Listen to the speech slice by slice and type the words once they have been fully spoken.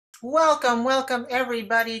Welcome, welcome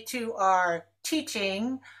everybody to our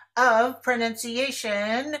teaching of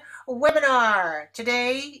pronunciation webinar.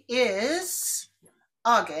 Today is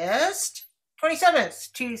August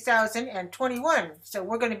 27th, 2021. So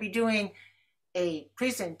we're going to be doing a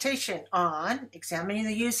presentation on examining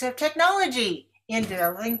the use of technology in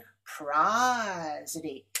developing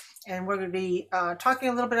prosody. And we're going to be talking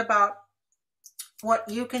a little bit about what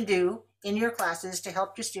you can do in your classes to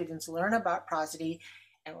help your students learn about prosody.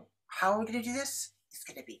 And how are we going to do this? It's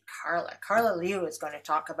going to be Carla. Carla Liu is going to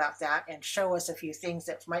talk about that and show us a few things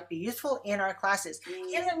that might be useful in our classes.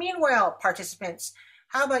 In the meanwhile, participants,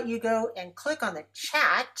 how about you go and click on the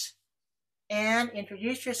chat and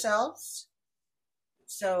introduce yourselves.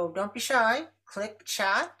 So don't be shy. Click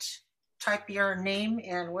chat, type your name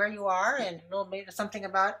and where you are and a little bit of something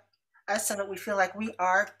about us so that we feel like we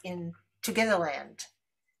are in Togetherland.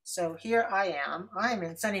 So here I am. I'm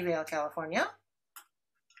in Sunnyvale, California.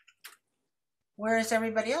 Where is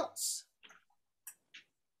everybody else?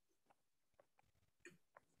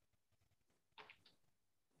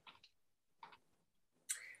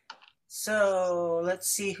 So let's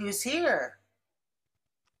see who's here.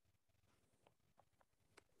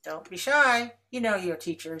 Don't be shy. You know you're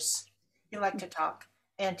teachers. You like to talk,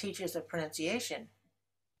 and teachers of pronunciation.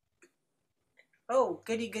 Oh,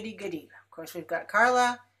 goody, goody, goody. Of course, we've got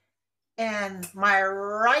Carla. And my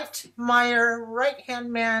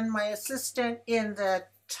right-hand man, my assistant in the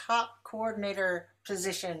top coordinator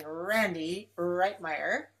position, Randy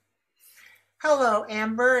Rightmire. Hello,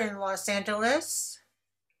 Amber in Los Angeles.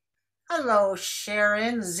 Hello,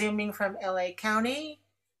 Sharon, zooming from LA County.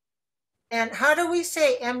 And how do we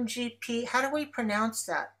say MGP? How do we pronounce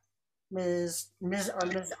that, Ms.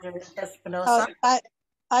 Espinosa?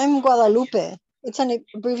 I'm Guadalupe. It's an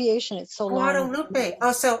abbreviation. It's so long. Guadalupe.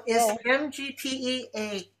 Oh, so is MGPE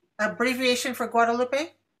a abbreviation for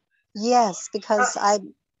Guadalupe? Yes, because I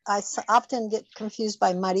often get confused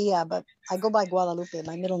by Maria, but I go by Guadalupe,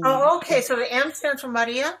 my middle name. Oh, okay. So the M stands for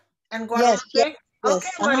Maria and Guadalupe? Yes. Okay,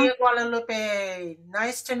 Maria Guadalupe.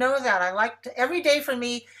 Nice to know that. I like to, every day for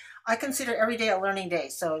me, I consider every day a learning day.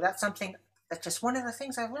 So that's something, that's just one of the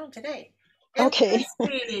things I've learned today. And okay.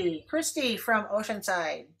 Christy from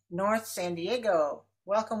Oceanside, North San Diego.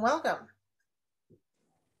 Welcome, welcome.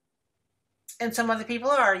 And some other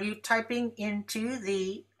people, are you typing into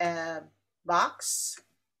the box?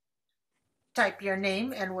 Type your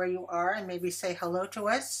name and where you are and maybe say hello to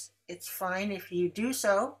us. It's fine if you do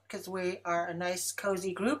so because we are a nice,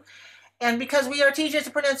 cozy group. And because we are teachers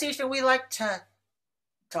of pronunciation, we like to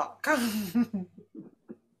talk.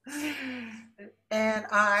 And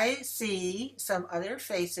I see some other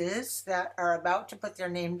faces that are about to put their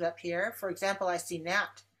names up here. For example, I see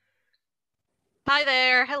Nat. Hi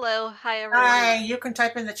there. Hello. Hi, everyone. Hi. You can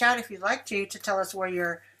type in the chat if you'd like to tell us where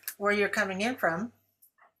you're coming in from.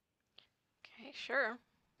 Okay, sure.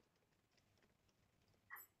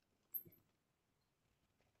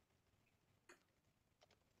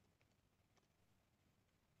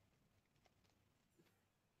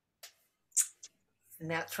 And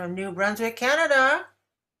that's from New Brunswick, Canada.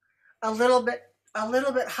 A little bit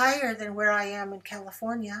higher than where I am in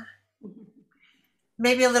California.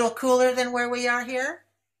 Maybe a little cooler than where we are here.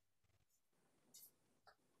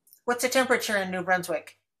 What's the temperature in New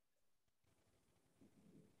Brunswick?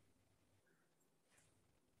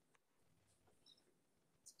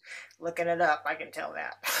 Looking it up, I can tell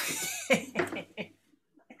that.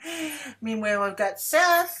 Meanwhile, we've got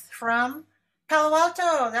Seth from Palo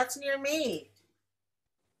Alto. That's near me.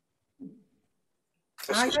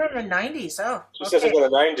 Oh, you're in the 90s. Oh, She says it's in the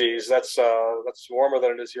 90s. That's warmer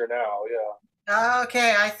than it is here now. Yeah.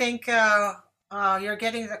 Okay, I think you're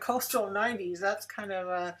getting the coastal 90s. That's kind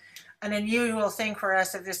of an unusual thing for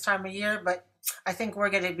us at this time of year, but I think we're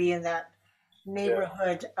going to be in that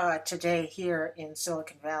neighborhood today here in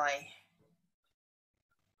Silicon Valley.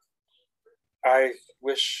 I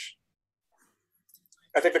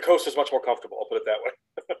think the coast is much more comfortable. I'll put it that way.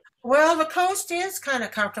 Well, the coast is kind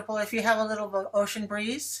of comfortable if you have a little ocean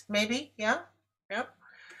breeze, maybe. Yeah. Yep.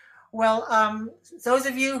 Well, those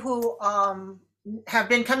of you who have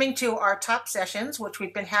been coming to our top sessions, which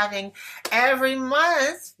we've been having every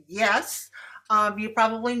month, yes, you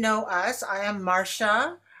probably know us. I am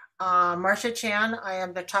Marsha, Marsha Chan. I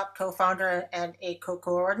am the top co-founder and a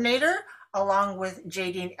co-coordinator, along with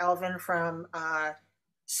Jadine Elvin from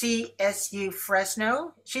CSU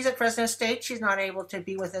Fresno. She's at Fresno State. She's not able to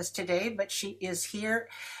be with us today, but she is here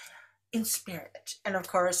in spirit. And of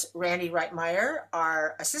course, Randy Rightmire,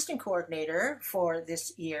 our assistant coordinator for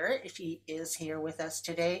this year, she is here with us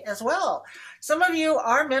today as well. Some of you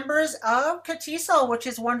are members of CATISL, which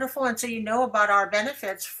is wonderful, and so you know about our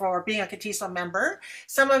benefits for being a CATISL member.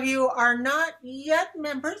 Some of you are not yet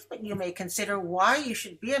members, but you may consider why you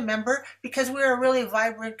should be a member, because we're a really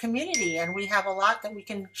vibrant community and we have a lot that we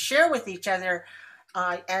can share with each other.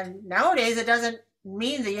 And nowadays, it doesn't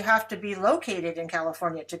mean that you have to be located in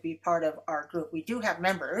California to be part of our group. We do have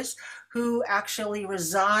members who actually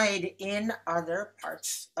reside in other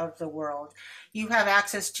parts of the world. You have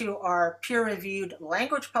access to our peer-reviewed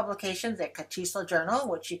language publications at CATISL Journal,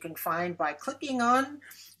 which you can find by clicking on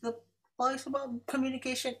the place about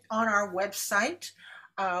communication on our website.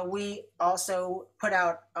 We also put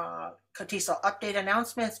out CATISL update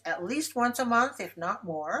announcements at least once a month, if not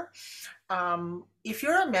more. If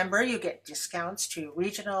you're a member, you get discounts to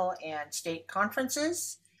regional and state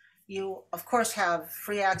conferences. You, of course, have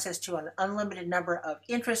free access to an unlimited number of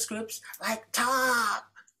interest groups like TOP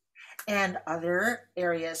and other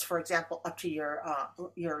areas, for example, up to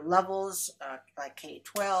your levels, like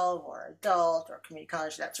K-12 or adult or community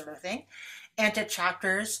college, that sort of thing, and to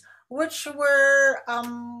chapters which were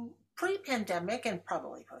pre-pandemic and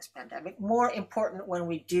probably post-pandemic, more important when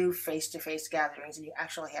we do face-to-face gatherings and you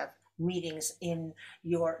actually have meetings in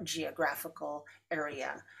your geographical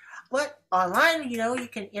area. But online, you know, you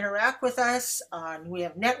can interact with us. We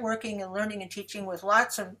have networking and learning and teaching with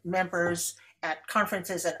lots of members at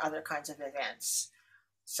conferences and other kinds of events.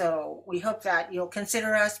 So we hope that you'll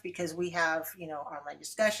consider us, because we have, you know, online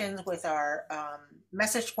discussions with our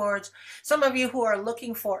message boards. Some of you who are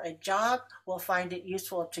looking for a job will find it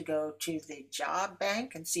useful to go to the job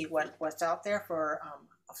bank and see what's out there for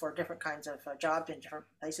different kinds of jobs in different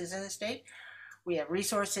places in the state. We have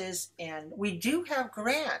resources, and we do have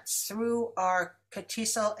grants through our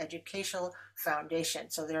CATISL Educational Foundation.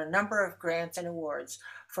 So there are a number of grants and awards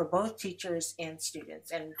for both teachers and students.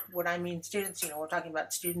 And when I mean students, you know, we're talking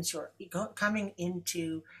about students who are coming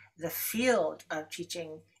into the field of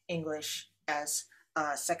teaching English as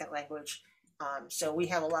a second language. So we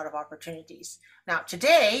have a lot of opportunities. Now,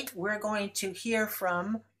 today, we're going to hear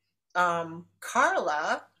from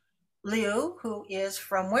Carla Liu, who is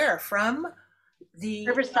from where? From the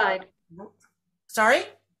Riverside. Sorry?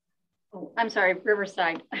 Oh, I'm sorry,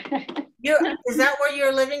 Riverside. Is that where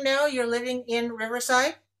you're living now? You're living in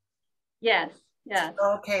Riverside? Yes, yes.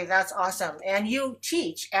 Okay, that's awesome. And you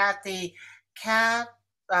teach at the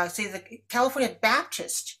the California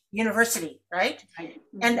Baptist University, right? Right.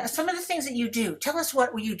 And some of the things that you do, tell us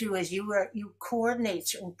what you do is you coordinate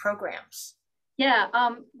certain programs. Yeah,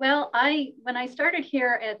 well, when I started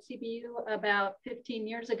here at CBU about 15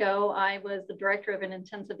 years ago, I was the director of an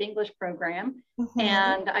intensive English program,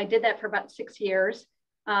 and I did that for about 6 years.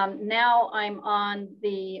 Now I'm on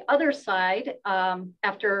the other side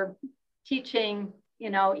after teaching, you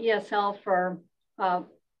know, ESL for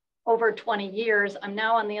over 20 years. I'm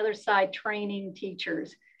now on the other side training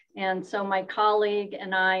teachers. And so my colleague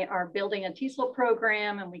and I are building a TESOL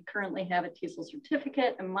program, and we currently have a TESOL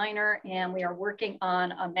certificate, a minor, and we are working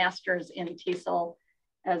on a master's in TESOL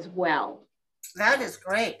as well. That is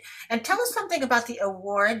great. And tell us something about the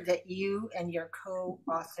award that you and your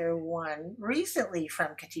co-author won recently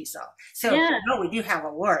from CATISL. So, yeah. We do have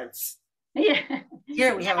awards. Yeah.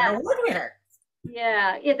 Here we have an award winner.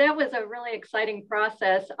 Yeah, that was a really exciting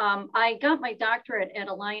process. I got my doctorate at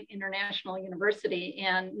Alliant International University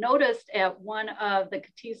and noticed at one of the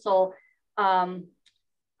CATISL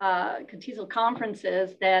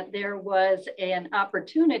conferences that there was an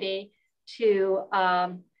opportunity to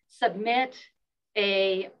submit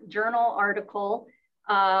a journal article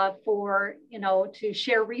for, you know, to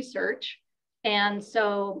share research. And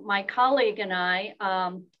so my colleague and I,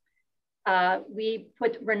 we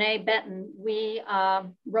put Renee Benton, we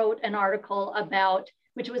wrote an article about,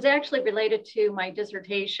 which was actually related to my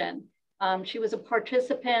dissertation. She was a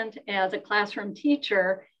participant as a classroom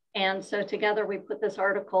teacher. And so together we put this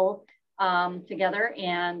article together,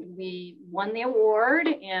 and we won the award,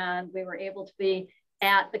 and we were able to be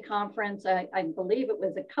at the conference. I believe it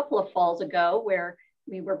was a couple of falls ago where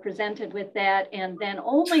we were presented with that. And then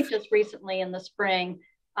only just recently in the spring,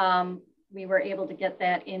 we were able to get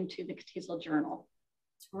that into the CATISL Journal.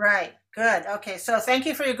 Right, good. Okay, so thank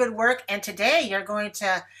you for your good work. And today you're going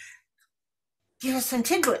to give us some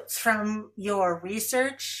tidbits from your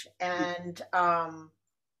research and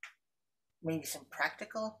maybe some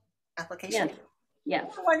practical application. Yes.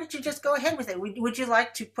 Yes. Why don't you just go ahead with it? Would you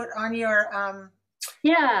like to put on your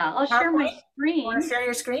yeah, I'll share my screen. Want to share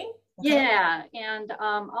your screen? Okay. Yeah, and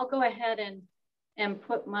I'll go ahead and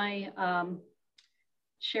put my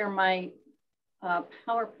share my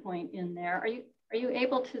PowerPoint in there. Are you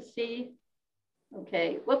able to see?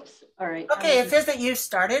 Okay, whoops, all right. Okay, it says that you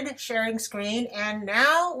started sharing screen and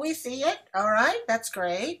now we see it. All right, that's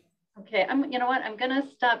great. Okay, you know what, I'm gonna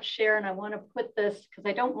stop sharing. I wanna put this, because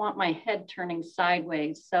I don't want my head turning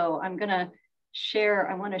sideways. So I'm gonna share,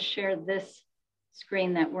 I wanna share this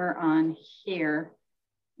screen that we're on here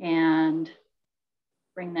and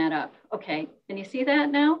bring that up. Okay, can you see that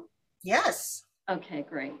now? Yes. Okay,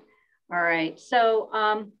 great. All right,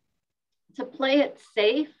 so to play it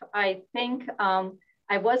safe, I think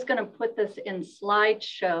I was gonna put this in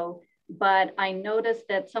slideshow, but I noticed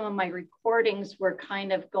that some of my recordings were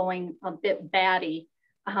kind of going a bit batty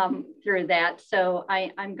through that. So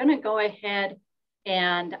I'm gonna go ahead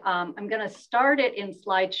and I'm gonna start it in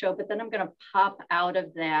slideshow, but then I'm gonna pop out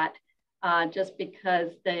of that just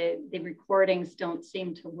because the recordings don't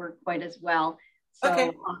seem to work quite as well. So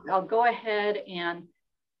okay. I'll go ahead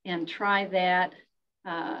and try that.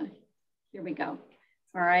 Here we go.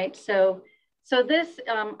 All right, so this,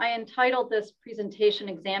 I entitled this presentation,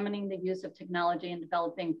 Examining the Use of Technology in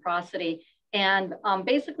Developing Prosody. And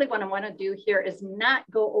basically what I wanna do here is not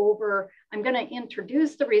go over, I'm gonna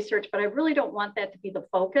introduce the research, but I really don't want that to be the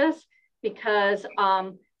focus because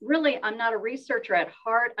really I'm not a researcher at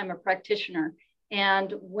heart, I'm a practitioner.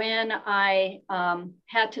 And when I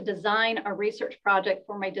had to design a research project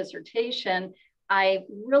for my dissertation, I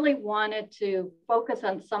really wanted to focus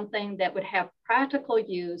on something that would have practical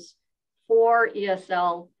use for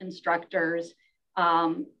ESL instructors,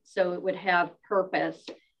 so it would have purpose.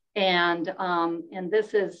 And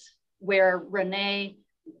this is where Renee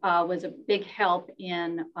was a big help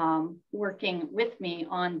in working with me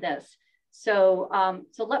on this. So,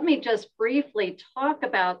 so let me just briefly talk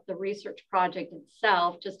about the research project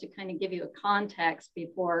itself, just to kind of give you a context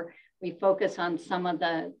before we focus on some of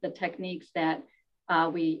the techniques that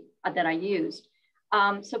I used.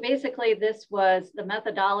 So basically this was, the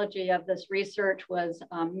methodology of this research was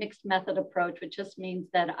mixed method approach, which just means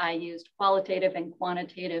that I used qualitative and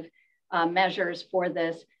quantitative measures for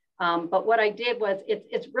this. But what I did was,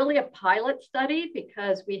 it's really a pilot study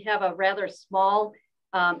because we have a rather small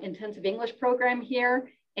intensive English program here.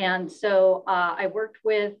 And so I worked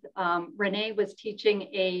with, Renee was teaching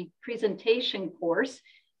a presentation course.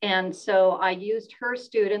 And so I used her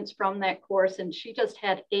students from that course, and she just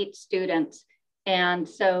had 8 students. And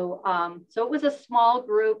so, so it was a small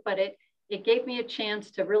group, but it gave me a chance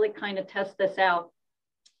to really kind of test this out.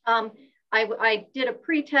 I did a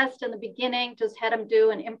pre-test in the beginning, just had them do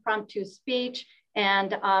an impromptu speech.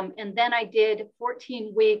 And then I did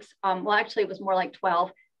 14 weeks, well, actually it was more like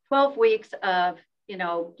 12 weeks of, you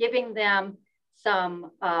know, giving them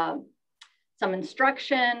some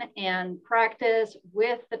instruction and practice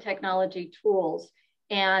with the technology tools.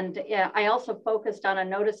 And yeah, I also focused on a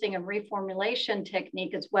noticing and reformulation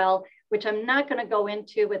technique as well, which I'm not going to go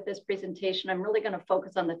into with this presentation. I'm really going to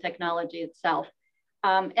focus on the technology itself.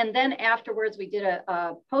 And then afterwards, we did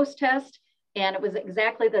a post-test, and it was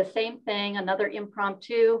exactly the same thing, another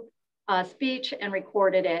impromptu speech, and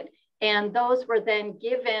recorded it. And those were then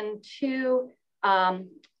given to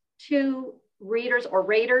 2 readers or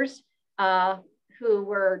raters who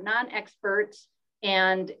were non-experts,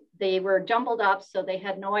 and they were jumbled up, so they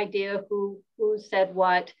had no idea who said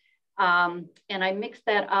what. And I mixed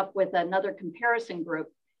that up with another comparison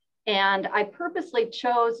group. And I purposely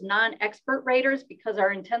chose non-expert raters because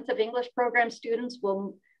our intensive English program students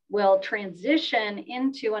will transition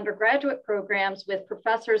into undergraduate programs with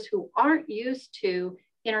professors who aren't used to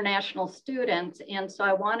international students. And so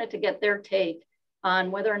I wanted to get their take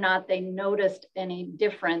on whether or not they noticed any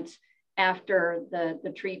difference after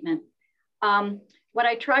the treatment. What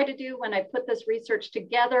I tried to do when I put this research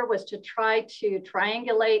together was to try to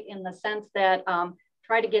triangulate, in the sense that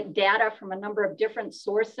try to get data from a number of different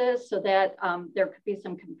sources so that there could be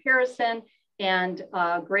some comparison and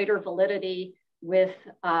greater validity with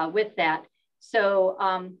that.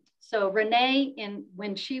 So, so Renee,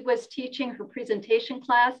 when she was teaching her presentation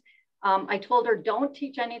class, I told her, don't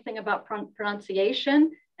teach anything about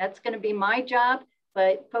pronunciation. That's going to be my job,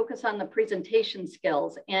 but focus on the presentation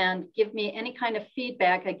skills and give me any kind of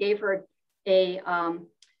feedback. I gave her a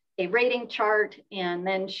rating chart, and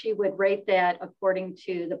then she would rate that according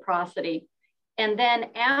to the prosody. And then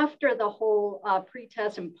after the whole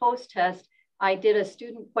pre-test and post-test, I did a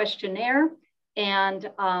student questionnaire, and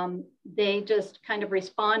they just kind of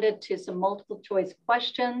responded to some multiple choice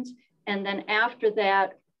questions. And then after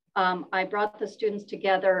that, I brought the students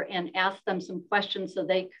together and asked them some questions so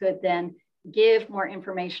they could then give more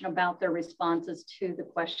information about their responses to the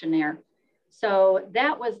questionnaire. So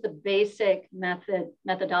that was the basic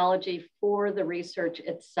methodology for the research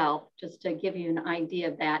itself, just to give you an idea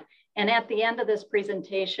of that. And at the end of this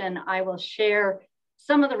presentation, I will share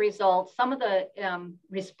some of the results, some of the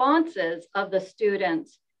responses of the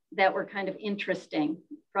students that were kind of interesting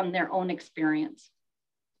from their own experience.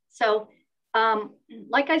 So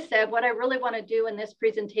like I said, what I really want to do in this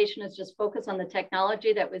presentation is just focus on the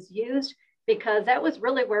technology that was used, because that was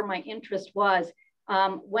really where my interest was.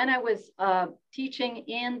 When I was teaching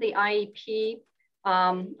in the IEP,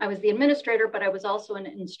 I was the administrator, but I was also an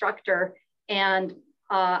instructor. And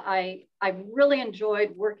I really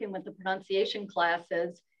enjoyed working with the pronunciation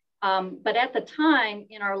classes. But at the time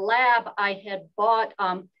in our lab, I had bought,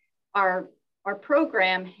 our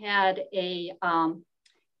program had a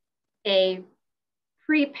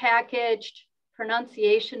prepackaged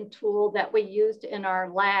pronunciation tool that we used in our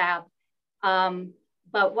lab.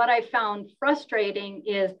 But what I found frustrating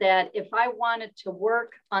is that if I wanted to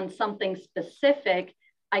work on something specific,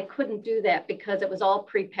 I couldn't do that because it was all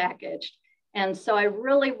prepackaged. And so I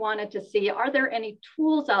really wanted to see, are there any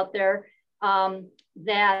tools out there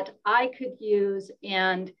that I could use,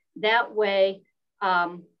 and that way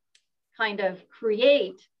kind of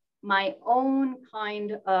create my own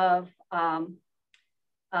kind of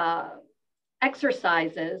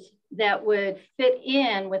exercises that would fit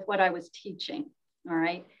in with what I was teaching. All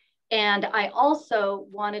right. And I also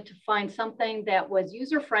wanted to find something that was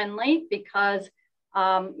user-friendly, because,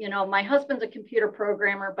 you know, my husband's a computer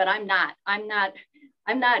programmer, but I'm not,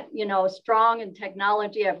 you know, strong in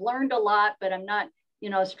technology. I've learned a lot, but I'm not,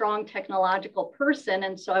 you know, a strong technological person.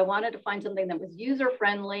 And so I wanted to find something that was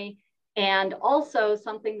user-friendly and also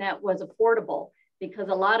something that was affordable, because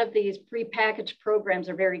a lot of these prepackaged programs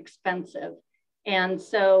are very expensive. And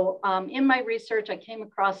so in my research, I came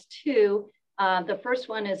across two. The first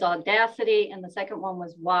one is Audacity, and the second one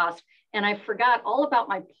was WASP. And I forgot all about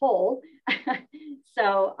my poll.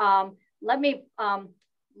 So let me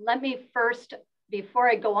first, before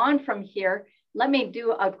I go on from here, let me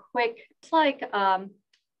do a quick, it's like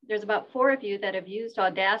there's about 4 of you that have used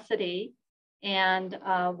Audacity, and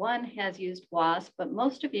 1 has used WASP, but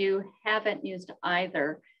most of you haven't used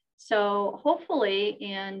either. So hopefully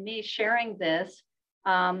in me sharing this,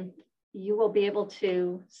 you will be able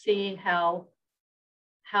to see how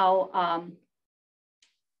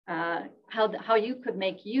you could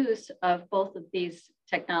make use of both of these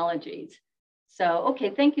technologies. So,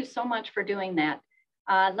 okay, thank you so much for doing that.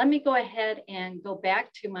 Let me go ahead and go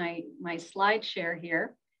back to my slide share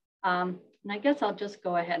here. And I guess I'll just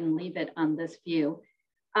go ahead and leave it on this view.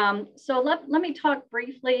 So let me talk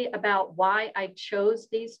briefly about why I chose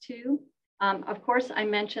these two. Of course, I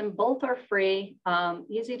mentioned both are free,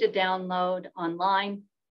 easy to download online,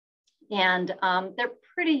 and they're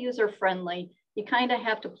pretty user-friendly. You kind of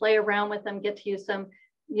have to play around with them, get used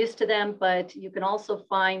to them, but you can also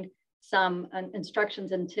find some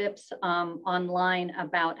instructions and tips online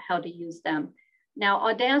about how to use them. Now,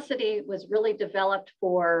 Audacity was really developed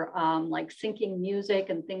for like syncing music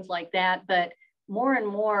and things like that, but more and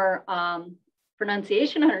more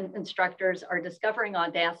pronunciation instructors are discovering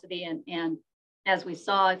Audacity, and as we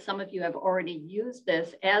saw, some of you have already used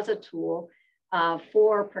this as a tool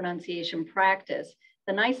for pronunciation practice.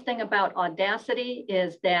 The nice thing about Audacity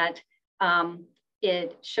is that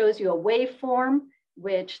it shows you a waveform,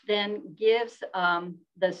 which then gives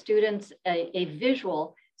the students a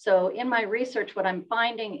visual. So in my research, what I'm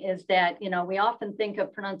finding is that, you know, we often think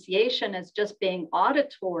of pronunciation as just being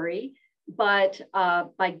auditory, but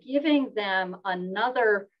by giving them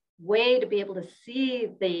another way to be able to see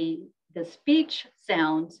the speech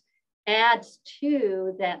sounds adds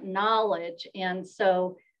to that knowledge. And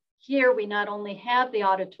so here we not only have the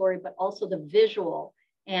auditory, but also the visual,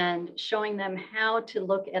 and showing them how to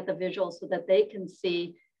look at the visual so that they can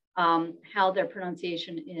see how their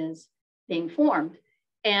pronunciation is being formed.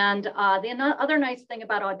 And the other nice thing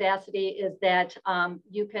about Audacity is that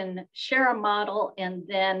you can share a model, and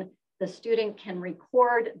then the student can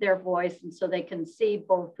record their voice, and so they can see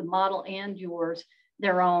both the model and yours,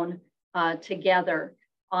 their own, together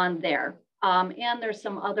on there. And there's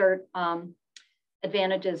some other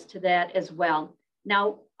advantages to that as well.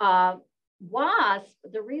 Now, WASP,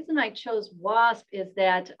 the reason I chose WASP is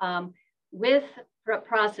that with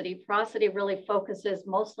Prosody really focuses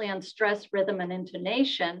mostly on stress, rhythm, and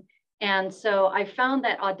intonation. And so I found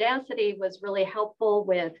that Audacity was really helpful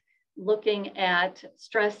with looking at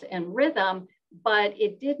stress and rhythm, but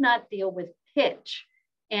it did not deal with pitch.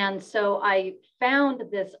 And so I found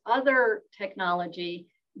this other technology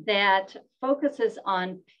that focuses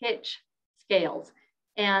on pitch scales.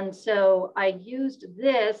 And so I used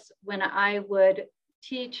this when I would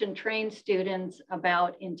teach and train students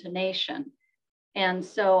about intonation. And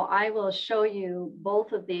so I will show you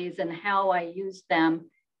both of these and how I use them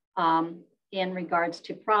in regards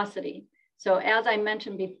to prosody. So as I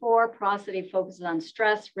mentioned before, prosody focuses on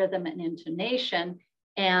stress, rhythm, and intonation.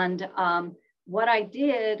 And what I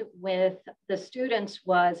did with the students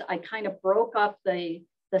was I kind of broke up the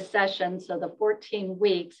session, so the 14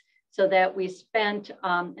 weeks, so that we spent,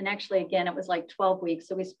 and actually again, it was like 12 weeks.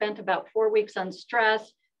 So we spent about 4 weeks on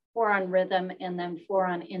stress, 4 on rhythm, and then 4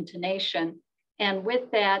 on intonation. And with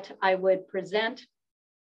that, I would present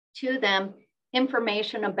to them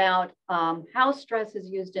information about how stress is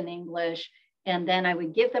used in English. And then I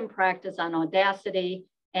would give them practice on Audacity,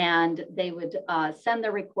 and they would send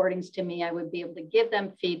their recordings to me. I would be able to give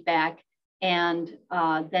them feedback, and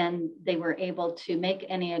then they were able to make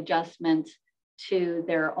any adjustments to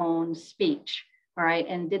their own speech. All right,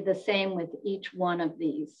 and did the same with each one of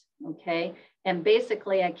these, okay? And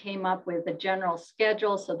basically I came up with a general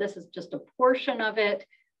schedule. So this is just a portion of it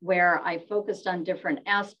where I focused on different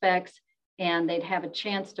aspects, and they'd have a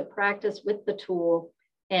chance to practice with the tool.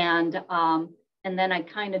 And then I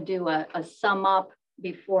kind of do a sum up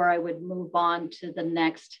before I would move on to the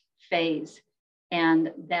next phase.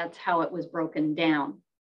 And that's how it was broken down.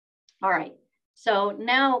 All right, so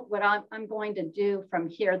now what I'm going to do from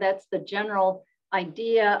here, that's the general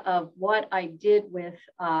idea of what I did with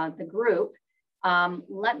the group.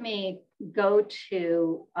 Let me go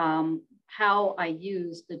to how I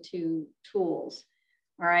use the two tools.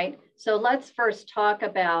 All right, so let's first talk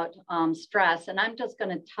about stress, and I'm just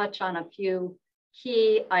going to touch on a few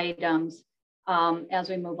key items as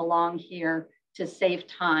we move along here to save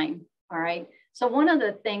time. All right, so one of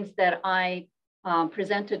the things that I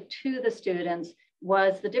presented to the students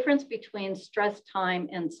was the difference between stress time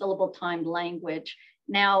and syllable timed language.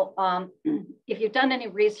 Now, if you've done any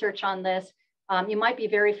research on this, you might be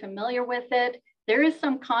very familiar with it. There is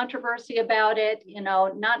some controversy about it. You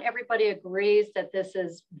know, not everybody agrees that this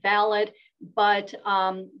is valid, but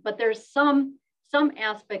there's some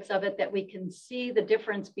aspects of it that we can see the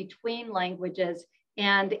difference between languages.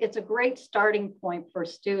 And it's a great starting point for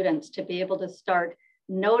students to be able to start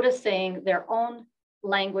noticing their own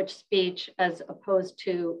language speech as opposed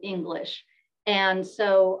to English. And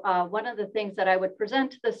so one of the things that I would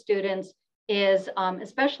present to the students is,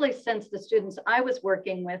 especially since the students I was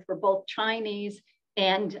working with were both Chinese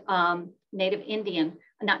and native Indian,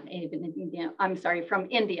 not native Indian, I'm sorry, from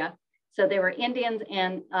India. So they were Indians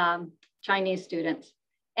and Chinese students.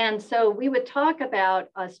 And so we would talk about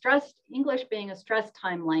English being a stress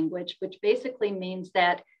time language, which basically means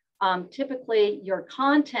that typically your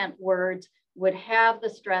content words would have the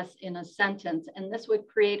stress in a sentence, and this would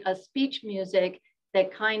create a speech music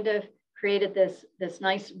that kind of created this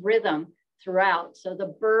nice rhythm throughout. So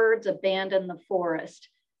the birds abandoned the forest.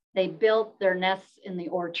 They built their nests in the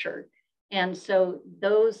orchard. And so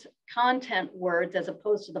those content words, as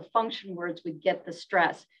opposed to the function words, would get the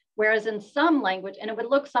stress. Whereas in some language, and it would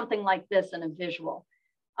look something like this in a visual,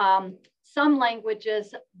 some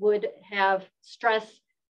languages would have stress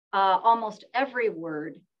almost every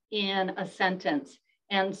word in a sentence.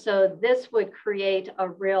 And so this would create a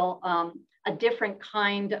real, a different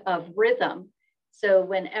kind of rhythm. So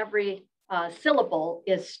when every syllable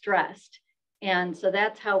is stressed. And so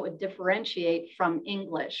that's how it would differentiate from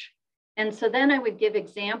English. And so then I would give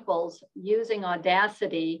examples using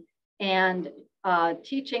Audacity and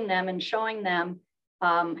teaching them and showing them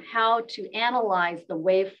how to analyze the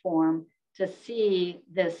waveform to see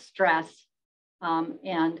this stress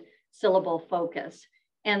and syllable focus.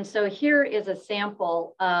 And so here is a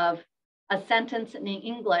sample of a sentence in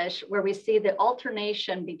English where we see the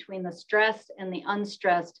alternation between the stressed and the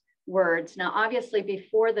unstressed words. Now, obviously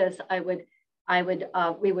before this,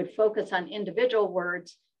 we would focus on individual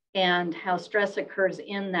words and how stress occurs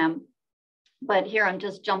in them. But here I'm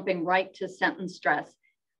just jumping right to sentence stress.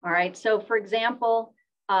 All right, so for example,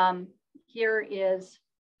 here is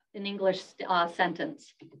an English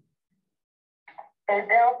sentence. They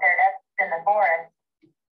built their nests in the forest.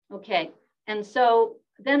 Okay, and so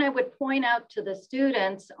then I would point out to the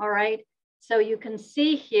students, all right, so you can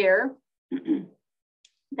see here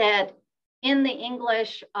that in the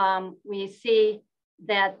English, we see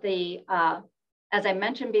that as I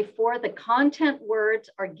mentioned before, the content words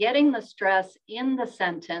are getting the stress in the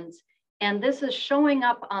sentence, and this is showing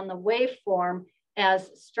up on the waveform as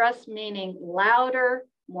stress meaning louder,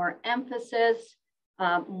 more emphasis,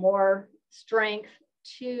 more strength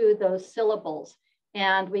to those syllables.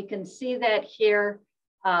 And we can see that here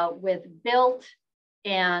with built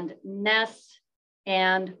and nests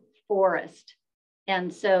and forest.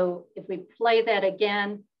 And so if we play that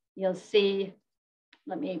again, you'll see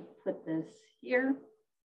let me put this here.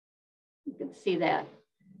 You can see that.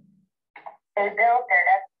 They built their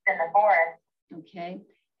nests in the forest. Okay.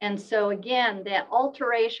 And so again, that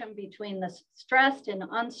alteration between the stressed and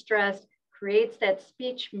unstressed creates that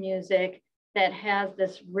speech music that has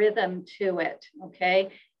this rhythm to it,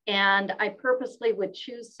 okay? And I purposely would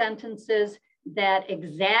choose sentences that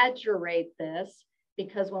exaggerate this,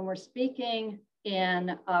 because when we're speaking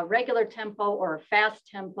in a regular tempo or a fast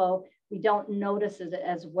tempo, we don't notice it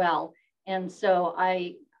as well. And so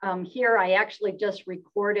here I actually just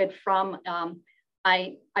recorded from,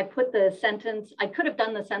 I put the sentence, I could have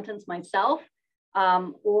done the sentence myself,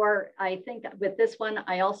 or I think with this one,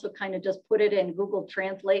 I also kind of just put it in Google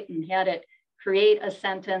Translate and had it create a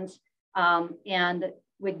sentence and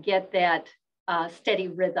would get that steady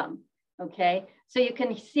rhythm, okay? So you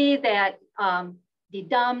can see that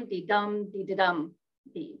de-dum, de-dum, de-de-dum,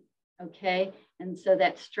 de, okay? And so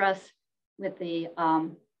that stress with the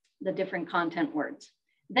different content words.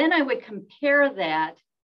 Then I would compare that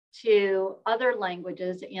to other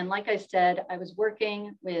languages. And like I said, I was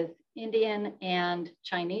working with Indian and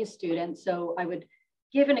Chinese students. So I would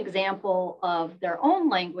give an example of their own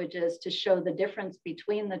languages to show the difference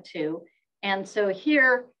between the two. And so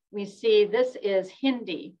here we see this is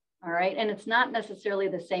Hindi, all right? And it's not necessarily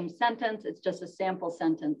the same sentence, it's just a sample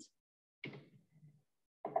sentence.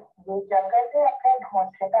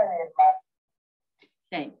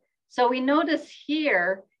 Okay, so we notice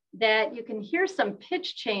here that you can hear some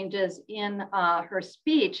pitch changes in her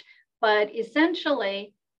speech, but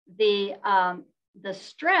essentially the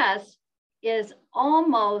stress is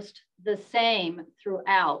almost the same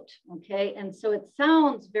throughout, okay? And so it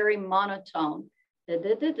sounds very monotone. And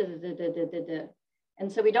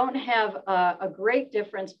so we don't have a great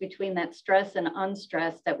difference between that stress and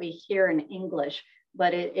unstress that we hear in English,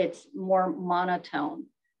 but it's more monotone,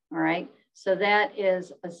 all right? So that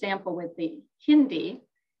is a sample with the Hindi.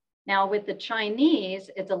 Now with the Chinese,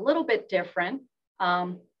 it's a little bit different.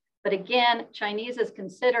 But again, Chinese is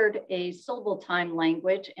considered a syllable time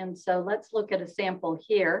language. And so let's look at a sample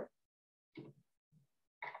here.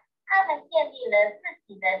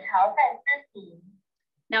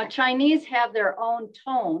 Now Chinese have their own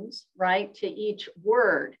tones, right, to each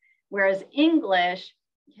word, whereas English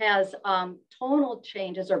has tonal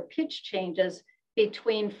changes or pitch changes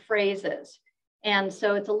between phrases. And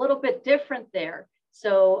so it's a little bit different there.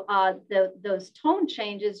 So those tone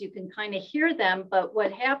changes, you can kind of hear them, but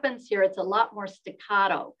what happens here, it's a lot more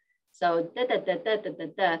staccato. So da da da da da da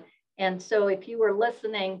da. And so if you were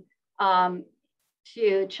listening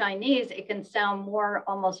to Chinese, it can sound more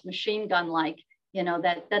almost machine gun-like, you know,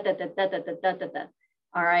 that da da da da da da da da da.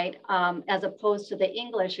 All right, as opposed to the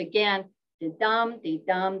English, again, de-dum,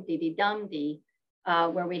 de-dum, de-de-dum, de,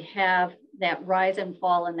 where we have that rise and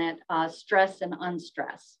fall and that stress and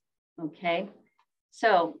unstress, okay?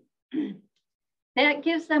 So that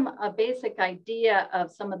gives them a basic idea of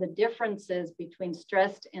some of the differences between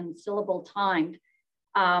stressed and syllable timed.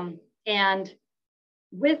 And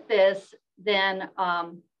with this, then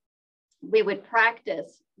we would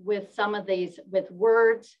practice with some of these, with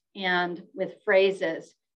words and with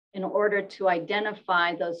phrases in order to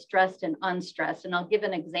identify those stressed and unstressed. And I'll give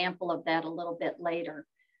an example of that a little bit later.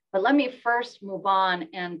 But let me first move on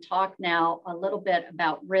and talk now a little bit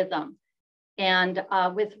about rhythm. And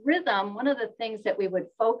with rhythm, one of the things that we would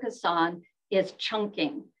focus on is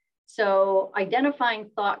chunking. So identifying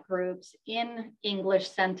thought groups in English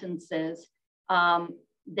sentences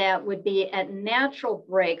that would be at natural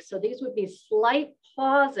breaks. So these would be slight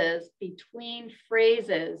pauses between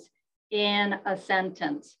phrases in a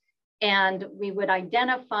sentence. And we would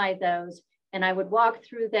identify those, and I would walk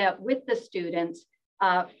through that with the students,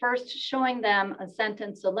 first showing them a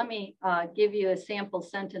sentence. So let me give you a sample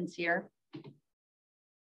sentence here.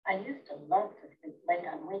 I used to love to sleep late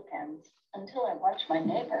on weekends until I watched my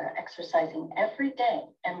neighbor exercising every day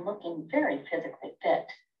and looking very physically fit.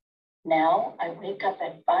 Now I wake up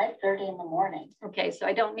at 5:30 in the morning. Okay, so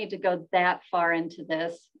I don't need to go that far into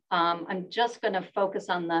this. I'm just going to focus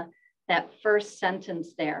on that first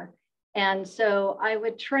sentence there. And so I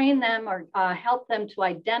would train them or help them to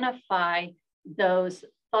identify those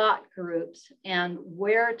thought groups and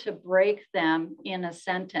where to break them in a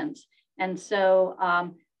sentence. And so,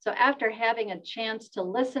 so after having a chance to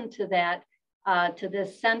listen to that, to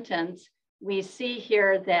this sentence, we see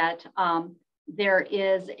here that there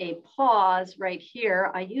is a pause right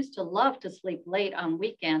here. I used to love to sleep late on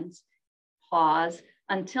weekends, pause,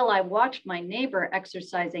 until I watched my neighbor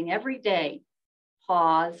exercising every day,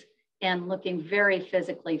 pause, and looking very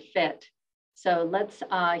physically fit. So let's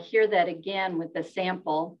hear that again with the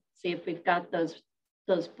sample, see if we've got those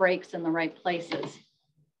breaks in the right places.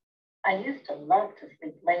 I used to love to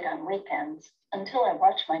sleep late on weekends until I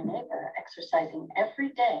watched my neighbor exercising every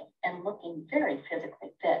day and looking very physically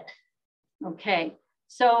fit. Okay,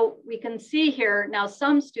 so we can see here, now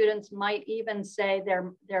some students might even say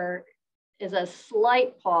there is a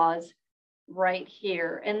slight pause right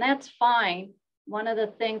here, and that's fine. One of the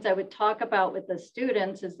things I would talk about with the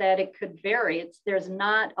students is that it could vary. There's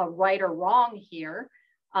not a right or wrong here,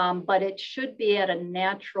 but it should be at a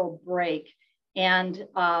natural break. And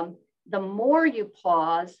the more you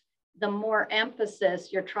pause, the more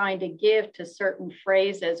emphasis you're trying to give to certain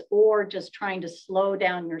phrases or just trying to slow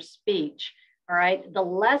down your speech. All right, the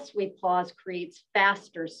less we pause creates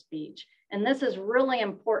faster speech. And this is really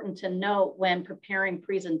important to note when preparing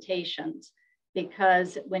presentations,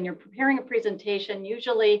 because when you're preparing a presentation,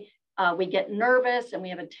 usually we get nervous and we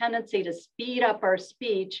have a tendency to speed up our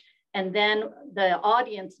speech, and then the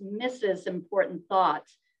audience misses important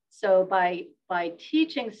thoughts. So by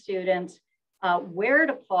teaching students where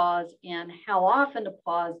to pause and how often to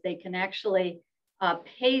pause, they can actually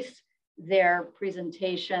pace their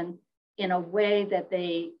presentation in a way that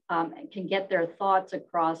they can get their thoughts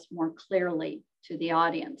across more clearly to the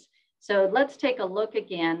audience. So let's take a look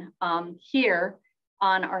again here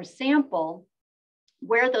on our sample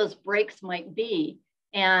where those breaks might be.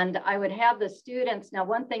 And I would have the students, now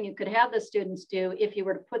one thing you could have the students do if you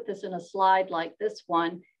were to put this in a slide like this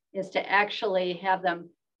one is to actually have them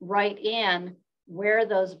write in where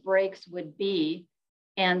those breaks would be.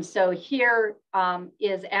 And so here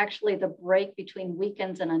is actually the break between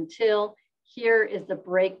weekends and until. Here is the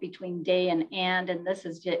break between day and this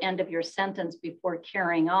is the end of your sentence before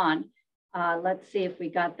carrying on. Let's see if we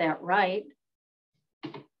got that right.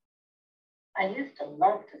 I used to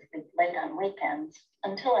love to sleep late on weekends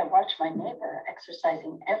until I watched my neighbor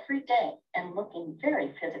exercising every day and looking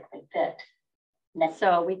very physically fit.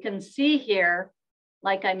 So we can see here,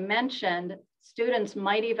 like I mentioned, students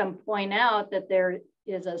might even point out that there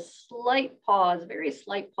is a slight pause, very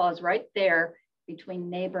slight pause right there between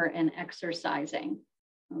neighbor and exercising,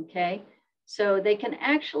 okay? So they can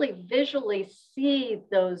actually visually see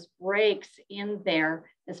those breaks in there,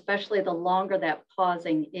 especially the longer that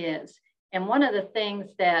pausing is. And one of the things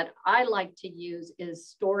that I like to use is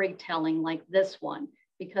storytelling like this one,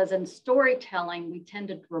 because in storytelling, we tend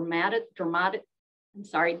to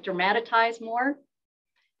dramatize more.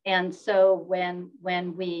 And so when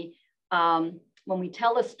we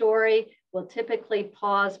tell a story, we'll typically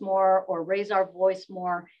pause more or raise our voice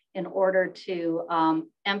more in order to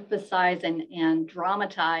emphasize and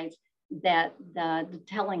dramatize the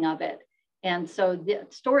telling of it. And so the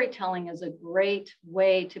storytelling is a great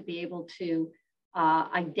way to be able to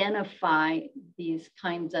identify these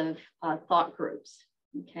kinds of thought groups,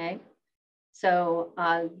 okay? So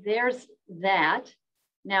there's that.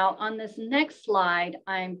 Now on this next slide,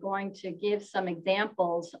 I'm going to give some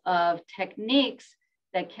examples of techniques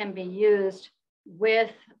that can be used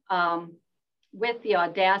with the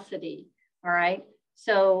Audacity, all right?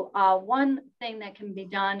 So one thing that can be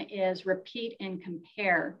done is repeat and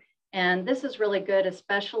compare. And this is really good,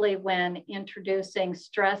 especially when introducing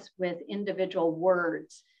stress with individual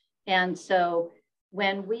words. And so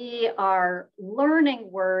when we are learning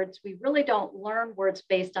words, we really don't learn words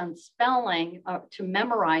based on spelling to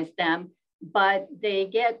memorize them, but they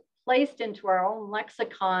get placed into our own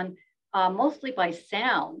lexicon mostly by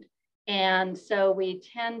sound. And so we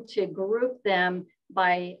tend to group them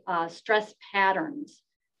by stress patterns.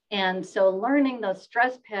 And so learning those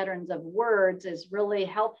stress patterns of words is really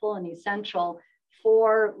helpful and essential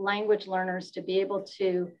for language learners to be able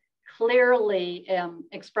to clearly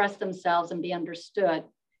express themselves and be understood.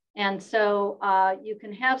 And so you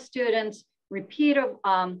can have students repeat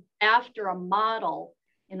after a model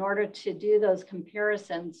in order to do those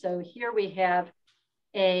comparisons. So here we have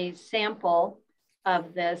a sample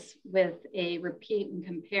of this with a repeat and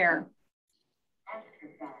compare.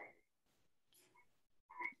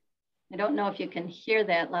 I don't know if you can hear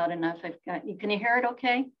that loud enough. Can you hear it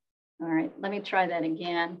okay? All right, let me try that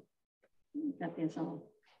again. I've got these all,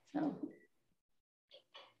 so.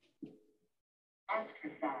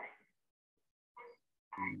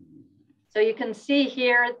 So you can see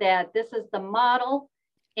here that this is the model,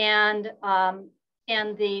 and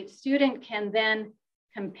the student can then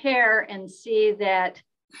compare and see that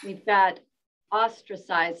we've got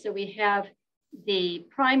ostracized. So we have the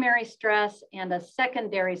primary stress and a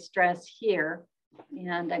secondary stress here.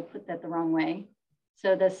 And I put that the wrong way.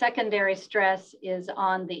 So the secondary stress is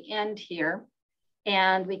on the end here.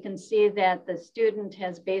 And we can see that the student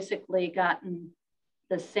has basically gotten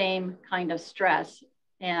the same kind of stress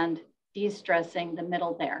and de-stressing the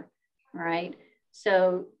middle there, all right?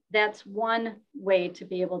 So that's one way to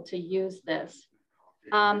be able to use this.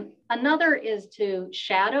 Another is to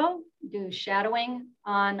do shadowing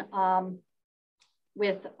on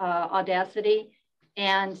with Audacity.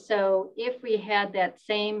 And so if we had that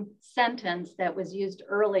same sentence that was used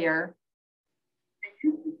earlier,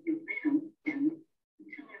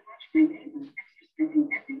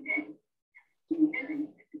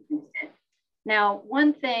 now,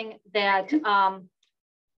 one thing that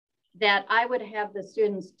that I would have the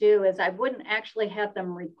students do is I wouldn't actually have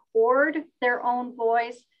them record their own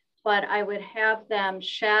voice, but I would have them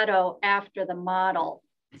shadow after the model.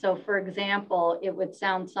 So for example, it would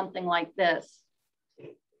sound something like this.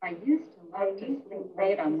 I used to love to sleep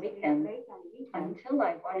late on weekends until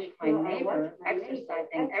I watched my neighbor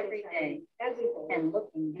exercising every day and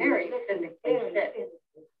looking very physically fit.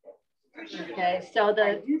 Okay, so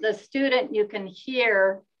the student, you can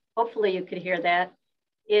hear, hopefully you could hear that,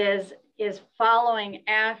 is following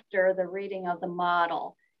after the reading of the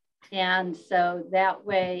model. And so that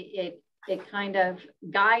way it kind of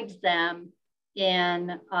guides them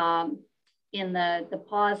in the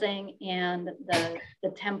pausing and the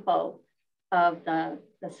tempo of the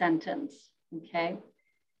sentence, okay?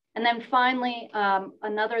 And then finally,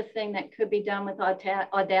 another thing that could be done with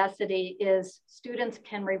Audacity is students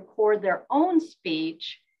can record their own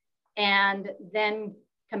speech and then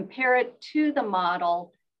compare it to the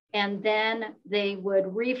model, and then they would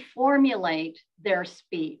reformulate their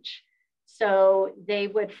speech. So they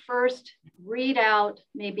would first read out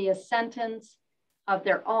maybe a sentence of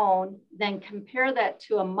their own, then compare that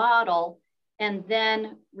to a model, and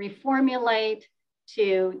then reformulate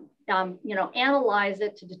to analyze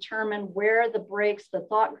it to determine where the breaks, the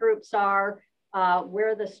thought groups are,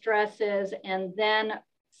 where the stress is, and then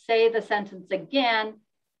say the sentence again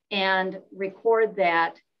and record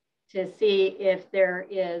that to see if there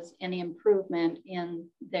is any improvement in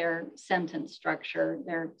their sentence structure,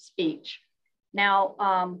 their speech.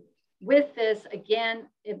 Now, with this, again,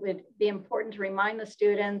 it would be important to remind the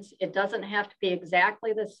students, it doesn't have to be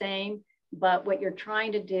exactly the same, but what you're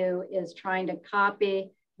trying to do is trying to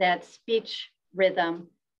copy that speech rhythm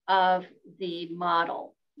of the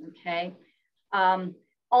model, okay?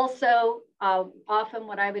 Also, often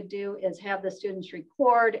what I would do is have the students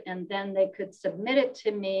record, and then they could submit it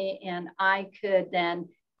to me, and I could then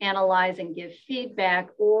analyze and give feedback,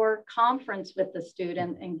 or conference with the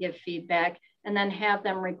student and give feedback, and then have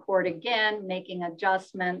them record again, making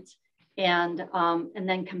adjustments, and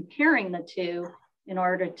then comparing the two in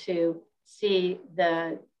order to see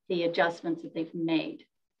the adjustments that they've made.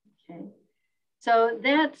 Okay, so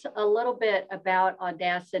that's a little bit about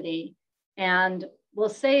Audacity, and we'll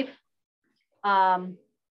save, I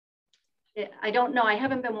don't know, I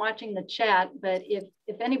haven't been watching the chat, but if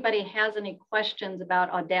anybody has any questions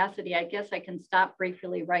about Audacity, I guess I can stop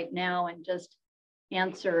briefly right now and just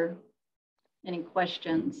answer any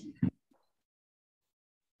questions.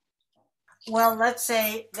 Well, let's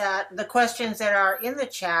say that the questions that are in the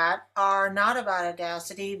chat are not about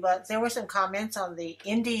Audacity, but there were some comments on the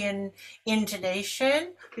Indian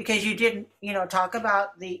intonation, because you didn't, talk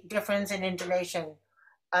about the difference in intonation.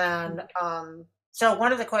 And so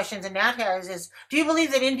one of the questions in that has is, do you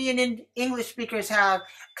believe that Indian English speakers have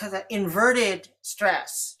kind of inverted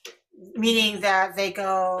stress, meaning that they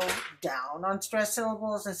go down on stress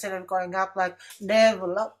syllables instead of going up, like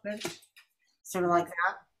development, sort of like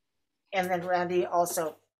that? And then Randy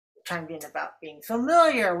also chimed in about being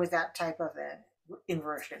familiar with that type of an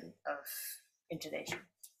inversion of intonation.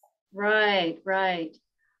 Right.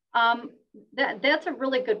 That's a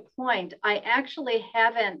really good point. I actually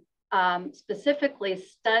haven't specifically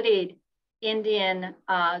studied Indian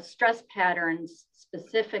stress patterns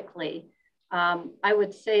specifically. I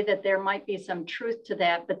would say that there might be some truth to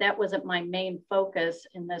that, but that wasn't my main focus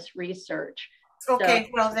in this research. Okay, so,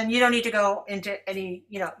 well, then you don't need to go into any,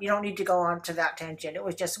 you don't need to go on to that tangent. It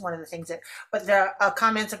was just one of the things that, but the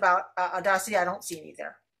comments about Audacity, I don't see any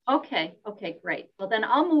there. Okay, great. Well, then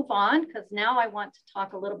I'll move on, because now I want to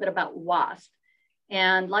talk a little bit about WASP.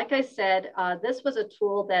 And like I said, this was a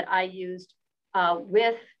tool that I used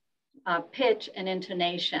with pitch and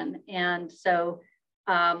intonation. And so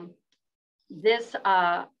this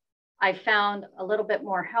I found a little bit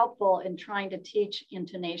more helpful in trying to teach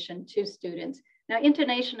intonation to students. Now,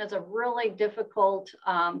 intonation is a really difficult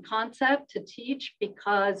concept to teach,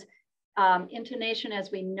 because intonation,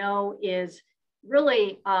 as we know, is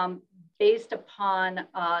really based upon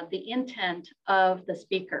the intent of the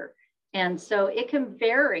speaker. And so it can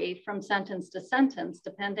vary from sentence to sentence,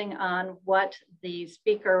 depending on what the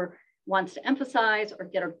speaker wants to emphasize or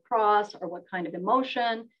get across, or what kind of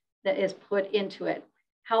emotion that is put into it.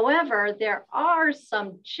 However, there are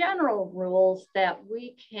some general rules that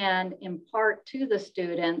we can impart to the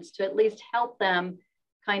students to at least help them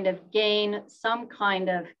kind of gain some kind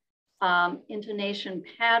of intonation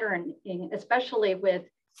pattern, especially with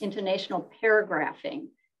intonational paragraphing,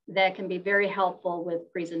 that can be very helpful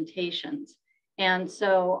with presentations. And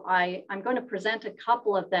so I'm going to present a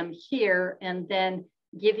couple of them here and then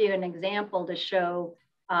give you an example to show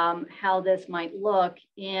how this might look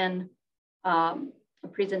in a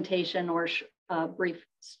presentation or brief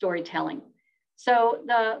storytelling. So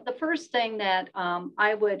the first thing that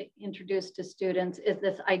I would introduce to students is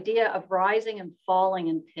this idea of rising and falling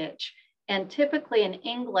in pitch. And typically in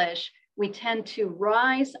English, we tend to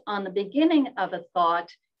rise on the beginning of a thought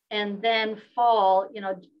and then fall,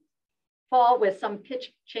 fall with some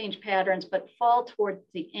pitch change patterns, but fall towards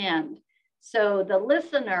the end. So the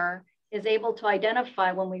listener is able to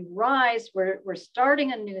identify when we rise, we're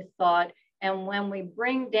starting a new thought, and when we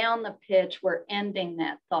bring down the pitch, we're ending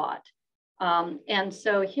that thought. And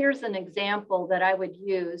so here's an example that I would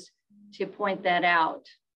use to point that out.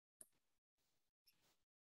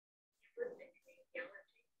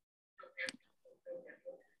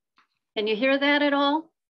 Can you hear that at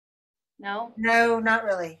all? No? No, not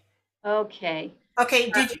really. Okay. Okay,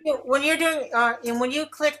 did you, when you're doing, and when you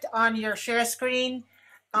clicked on your share screen,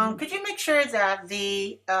 could you make sure that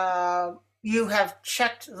the, you have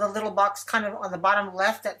checked the little box kind of on the bottom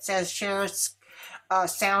left that says share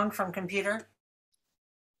sound from computer?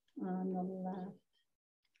 On the left.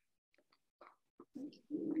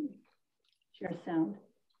 Share sound.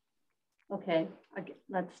 Okay,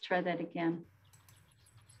 let's try that again.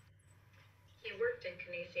 He worked in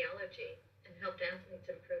kinesiology and helped athletes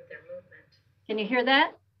improve their movement. Can you hear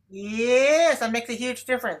that? Yes, that makes a huge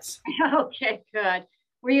difference. Okay, good.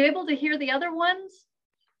 Were you able to hear the other ones?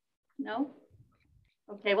 No?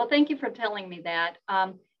 Okay, well, thank you for telling me that.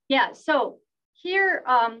 Yeah, so here,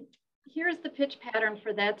 here's the pitch pattern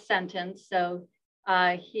for that sentence. So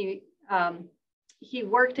he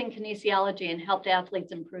worked in kinesiology and helped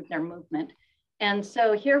athletes improve their movement. And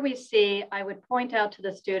so here we see, I would point out to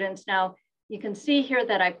the students, now you can see here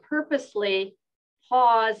that I purposely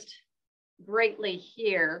paused greatly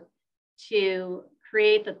here to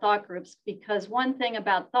create the thought groups, because one thing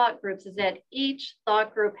about thought groups is that each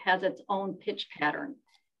thought group has its own pitch pattern.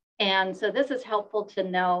 And so this is helpful to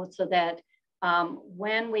know so that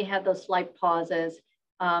when we have those slight pauses,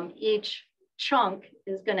 each chunk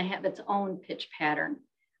is going to have its own pitch pattern.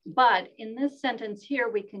 But in this sentence here,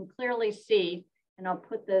 we can clearly see, and I'll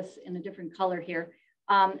put this in a different color here,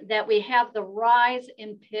 that we have the rise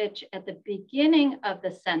in pitch at the beginning of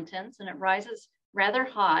the sentence, and it rises rather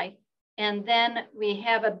high. And then we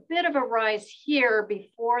have a bit of a rise here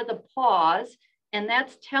before the pause, and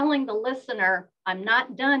that's telling the listener, I'm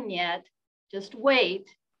not done yet, just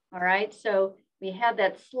wait. All right, so we have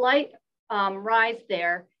that slight rise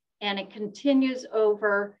there, and it continues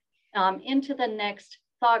over into the next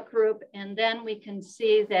thought group. And then we can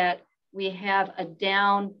see that we have a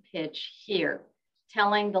down pitch here,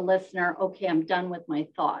 telling the listener, okay, I'm done with my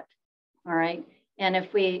thought. All right, and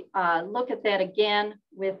if we look at that again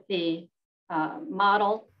with the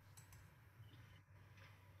model.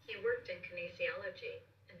 He worked in kinesiology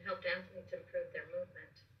and helped athletes improve their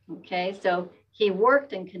movement. Okay, so he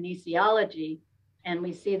worked in kinesiology, and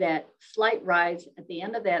we see that slight rise at the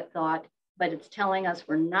end of that thought, but it's telling us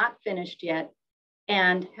we're not finished yet,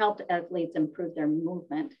 and helped athletes improve their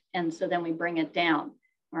movement. And so then we bring it down,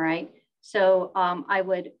 all right? So I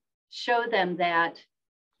would show them that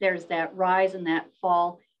there's that rise and that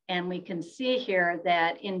fall, and we can see here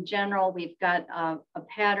that in general, we've got a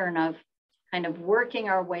pattern of kind of working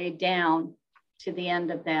our way down to the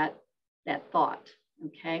end of that thought,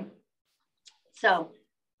 okay? So,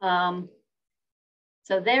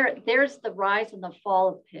 there's the rise and the fall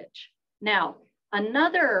of pitch. Now,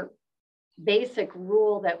 another basic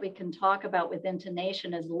rule that we can talk about with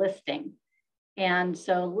intonation is listing. And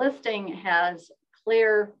so listing has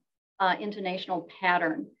clear intonational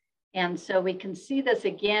pattern. And so we can see this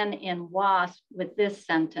again in WASP with this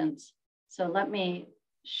sentence. So let me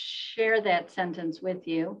share that sentence with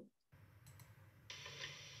you.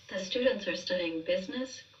 The students are studying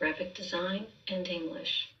business, graphic design, and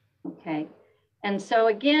English. Okay. And so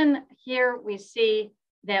again, here we see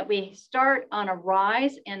that we start on a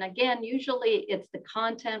rise. And again, usually it's the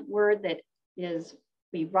content word that is,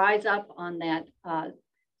 we rise up on that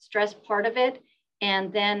stress part of it.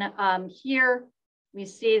 And then here we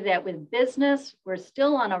see that with business, we're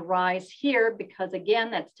still on a rise here because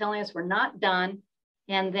again, that's telling us we're not done.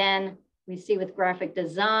 And then we see with graphic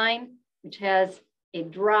design, which has a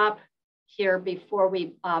drop here before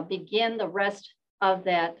we begin the rest of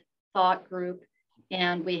that thought group,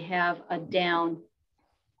 and we have a down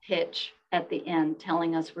pitch at the end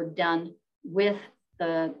telling us we're done with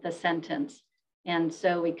the sentence. And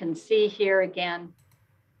so we can see here again.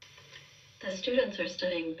 The students are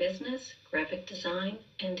studying business, graphic design,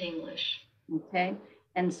 and English. Okay,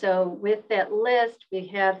 and so with that list, we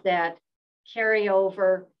have that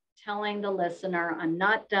carryover telling the listener, I'm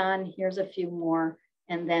not done, here's a few more,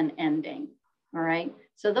 and then ending. All right,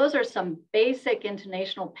 so those are some basic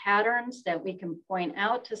intonational patterns that we can point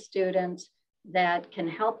out to students that can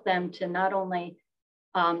help them to not only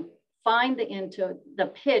find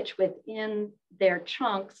the pitch within their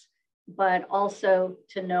chunks, but also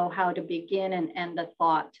to know how to begin and end a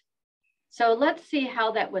thought. So let's see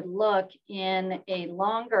how that would look in a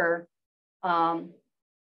longer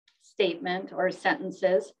statement or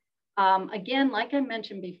sentences. Again, like I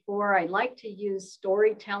mentioned before, I like to use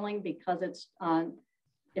storytelling because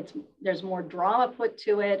there's more drama put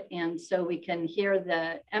to it. And so we can hear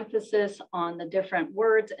the emphasis on the different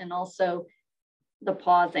words and also the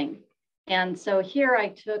pausing. And so here I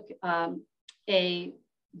took a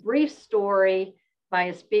brief story by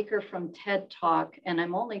a speaker from TED Talk, and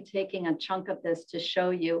I'm only taking a chunk of this to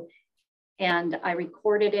show you. And I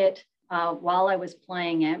recorded it while I was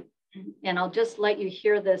playing it. And I'll just let you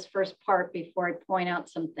hear this first part before I point out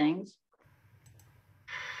some things.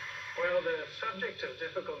 Well, the subject of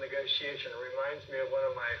difficult negotiation reminds me of one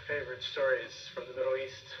of my favorite stories from the Middle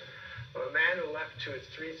East, of a man who left to his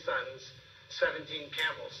 3 sons 17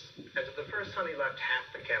 camels. And to the first son he left half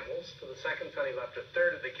the camels, to the second son he left a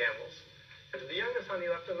third of the camels, and to the youngest son he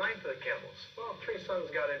left a ninth of the camels. Well, 3 sons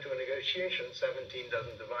got into a negotiation. 17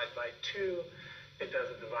 doesn't divide by 2, it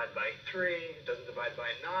doesn't divide by 3, it doesn't divide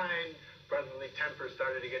by 9. Brotherly temper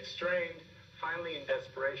started to get strained. Finally, in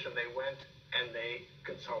desperation, they went and they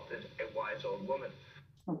consulted a wise old woman.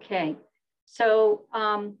 Okay, so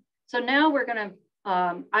now we're going to,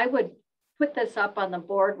 I would put this up on the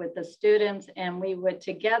board with the students, and we would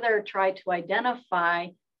together try to identify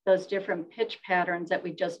those different pitch patterns that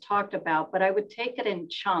we just talked about, but I would take it in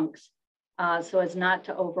chunks so as not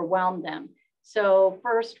to overwhelm them. So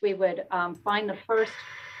first we would find the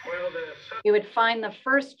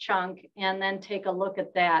first chunk and then take a look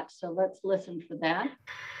at that. So let's listen for that.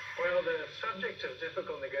 Well, the subject of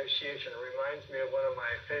difficult negotiation reminds me of one of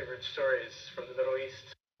my favorite stories from the Middle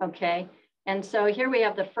East. Okay, and so here we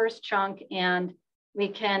have the first chunk, and we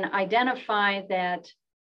can identify that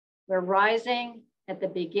we're rising at the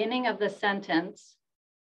beginning of the sentence,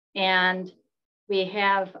 and we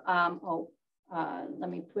have, let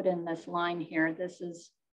me put in this line here. This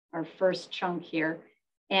is our first chunk here,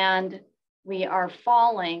 and we are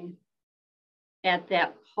falling at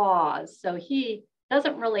that pause. So he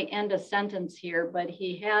doesn't really end a sentence here, but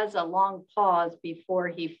he has a long pause before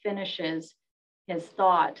he finishes his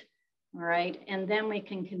thought. All right, and then we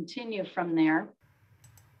can continue from there.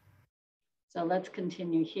 So let's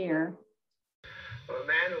continue here. A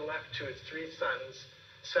man who left to his 3 sons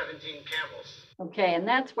 17 camels. Okay, and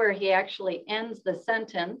that's where he actually ends the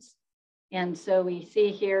sentence. And so we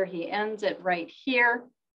see here, he ends it right here.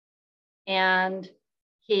 And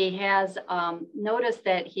he has noticed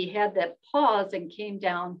that he had that pause and came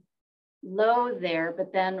down low there,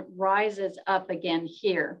 but then rises up again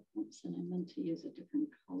here. Oops, and I meant to use a different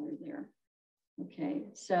color there. Okay,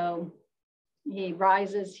 so he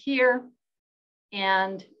rises here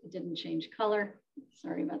and it didn't change color.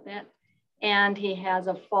 Sorry about that. And he has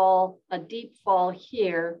a fall, a deep fall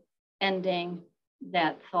here, ending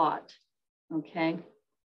that thought. Okay,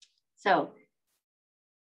 so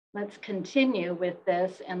let's continue with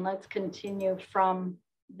this, and let's continue from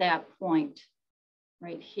that point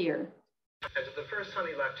right here. And to the first son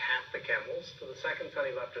he left half the camels, to the second son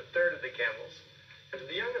he left a third of the camels, and to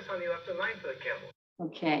the youngest son he left a ninth of the camels.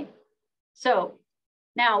 Okay, so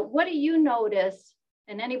now what do you notice?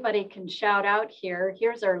 And anybody can shout out here.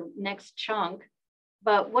 Here's our next chunk.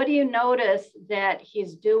 But what do you notice that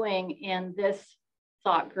he's doing in this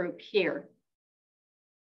thought group here?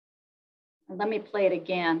 And let me play it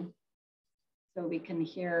again so we can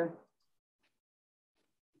hear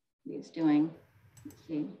what he's doing. Let's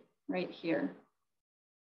see, right here.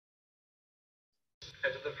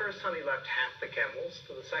 And to the first son he left half the camels,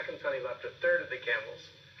 to the second son he left a third of the camels,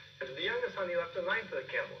 and to the youngest son he left a ninth of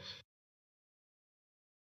the camels.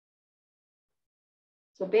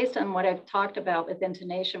 So based on what I've talked about with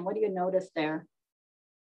intonation, what do you notice there?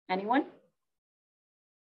 Anyone?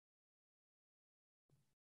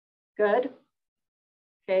 Good.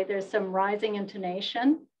 Okay, there's some rising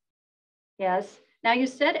intonation. Yes. Now you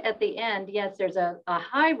said at the end, yes, there's a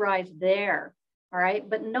high rise there, All right,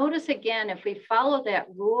 but notice again, if we follow that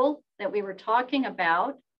rule that we were talking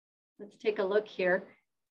about, let's take a look here.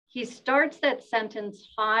 He starts that sentence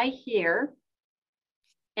high here,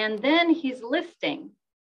 and then he's listing.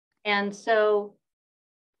 And so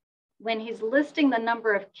when he's listing the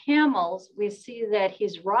number of camels, we see that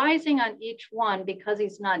he's rising on each one because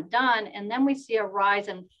he's not done. And then we see a rise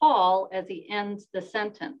and fall as he ends the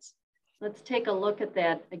sentence. Let's take a look at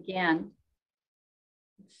that again.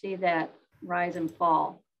 See that rise and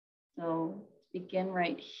fall. So let's begin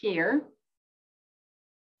right here.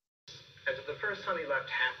 And to the first son he left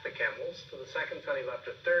half the camels, to the second son he left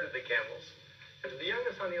a third of the camels, and to the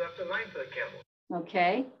youngest son he left a ninth of the camels.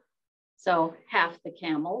 Okay, so half the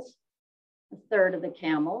camels, a third of the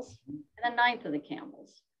camels, and a ninth of the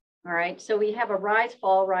camels. All right, so we have a rise,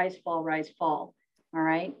 fall, rise, fall, rise, fall. All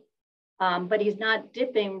right, but he's not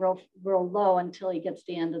dipping real low until he gets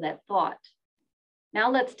to the end of that thought. Now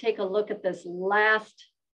let's take a look at this last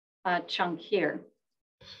chunk here.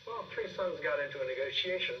 Well, 3 sons got into a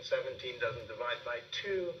negotiation. 17 doesn't divide by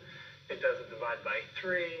 2. It doesn't divide by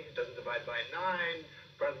 3. It doesn't divide by 9.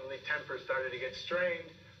 Brotherly temper started to get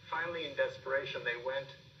strained. Finally, in desperation, they went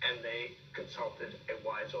and they consulted a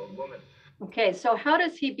wise old woman. Okay, so how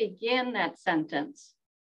does he begin that sentence?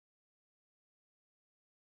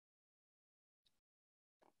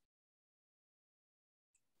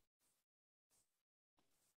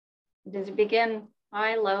 Does it begin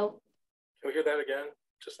high, low? Can we hear that again?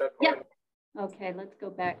 Just that part? Yeah. Okay, let's go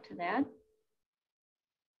back to that.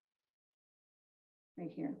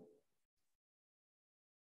 Right here.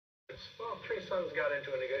 Well, 3 sons got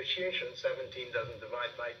into a negotiation. 17 doesn't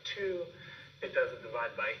divide by 2. It doesn't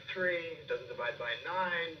divide by 3. It doesn't divide by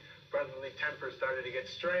 9. Brotherly temper started to get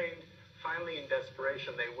strained. Finally, in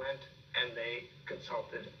desperation, they went and they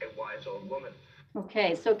consulted a wise old woman.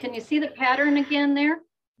 Okay, so can you see the pattern again there?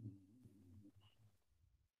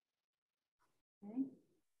 Okay.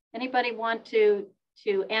 Anybody want to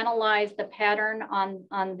analyze the pattern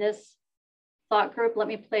on this thought group? Let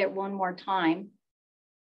me play it one more time.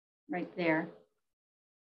 Right there.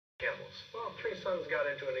 Camels. Well, 3 sons got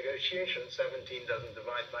into a negotiation. 17 doesn't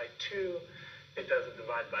divide by 2. It doesn't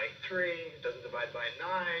divide by 3. It doesn't divide by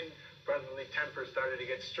 9. Brotherly temper started to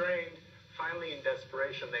get strained. Finally, in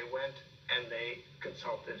desperation, they went and they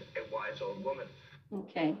consulted a wise old woman.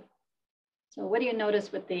 Okay. So what do you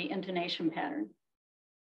notice with the intonation pattern?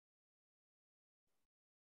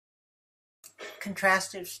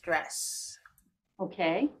 Contrastive stress.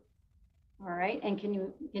 Okay. All right. And can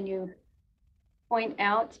you point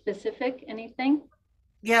out specific anything?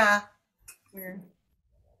 Yeah. Where?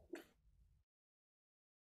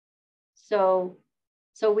 So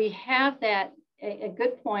we have that a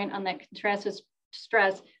good point on that contrastive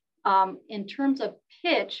stress. In terms of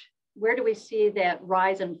pitch, where do we see that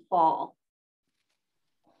rise and fall?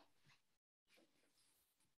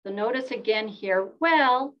 So notice again here,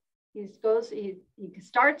 well, he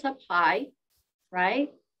starts up high,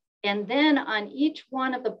 right? And then on each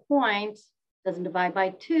one of the points, doesn't divide by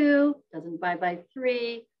 2, doesn't divide by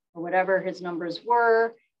 3, or whatever his numbers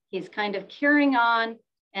were. He's kind of carrying on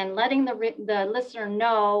and letting the listener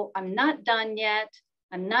know, I'm not done yet,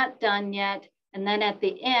 I'm not done yet. And then at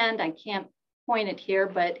the end, I can't point it here,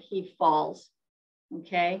 but he falls,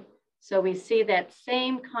 okay? So we see that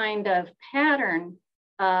same kind of pattern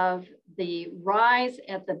of the rise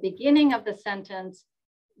at the beginning of the sentence,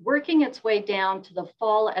 working its way down to the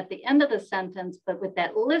fall at the end of the sentence, but with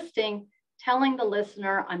that listing, telling the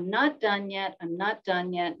listener, I'm not done yet, I'm not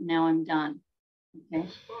done yet, now I'm done. Okay.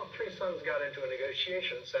 Well, 3 sons got into a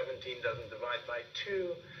negotiation. 17 doesn't divide by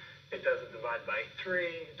 2. It doesn't divide by 3.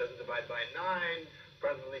 It doesn't divide by 9.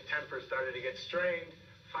 Brotherly temper started to get strained.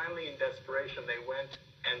 Finally, in desperation, they went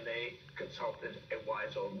and they consulted a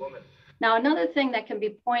wise old woman. Now, another thing that can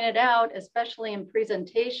be pointed out, especially in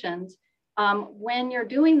presentations, when you're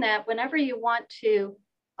doing that, whenever you want to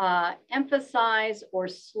emphasize or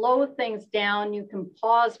slow things down, you can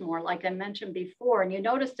pause more, like I mentioned before. And you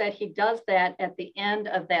notice that he does that at the end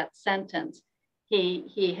of that sentence.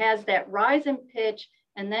 He has that rise in pitch,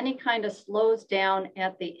 and then he kind of slows down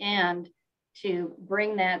at the end to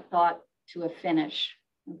bring that thought to a finish,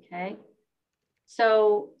 okay?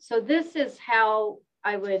 So this is how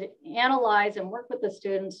I would analyze and work with the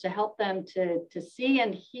students to help them to see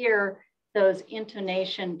and hear those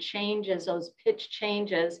intonation changes, those pitch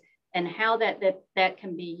changes, and how that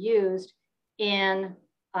can be used in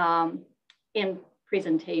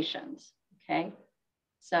presentations, okay?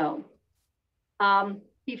 So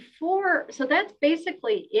so that's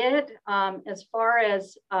basically it as far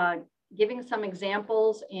as giving some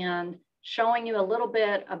examples and showing you a little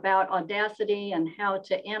bit about Audacity and how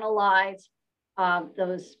to analyze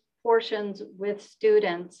those portions with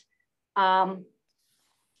students.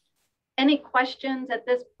 Any questions at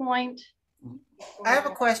this point? I have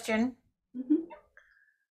a question. Mm-hmm.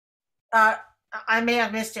 I may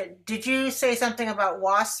have missed it. Did you say something about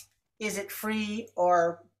WASP? Is it free,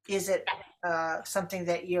 or is it something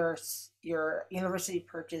that your university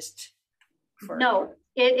purchased for? No,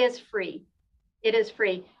 it is free. It is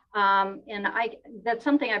free. And that's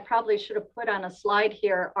something I probably should have put on a slide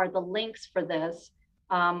here, are the links for this.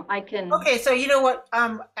 I can. Okay, so you know what?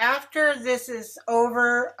 After this is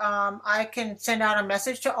over, I can send out a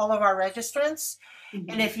message to all of our registrants. Mm-hmm.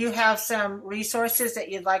 And if you have some resources that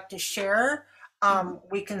you'd like to share,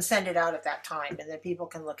 we can send it out at that time, and then people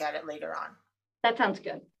can look at it later on. That sounds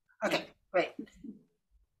good. Okay, great.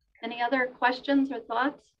 Any other questions or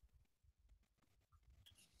thoughts?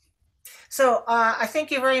 So I thank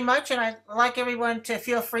you very much, and I'd like everyone to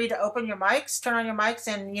feel free to open your mics, turn on your mics,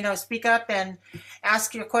 and speak up and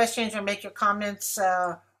ask your questions or make your comments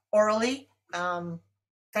orally.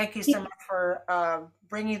 Thank you so much for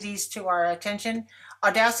bringing these to our attention.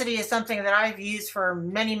 Audacity is something that I've used for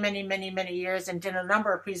many, many, many, many years and did a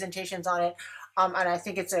number of presentations on it. And I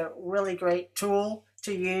think it's a really great tool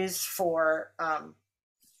to use for,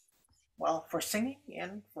 well, for singing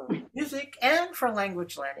and for music and for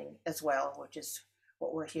language learning as well, which is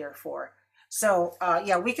what we're here for. So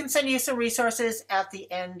yeah, we can send you some resources at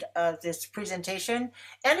the end of this presentation,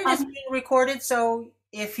 and it is being recorded. So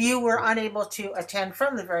if you were unable to attend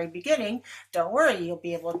from the very beginning, don't worry, you'll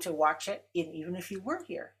be able to watch it. Even if you were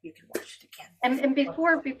here, you can watch it again. And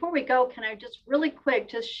before we go, can I just really quick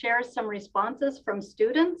just share some responses from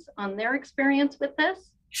students on their experience with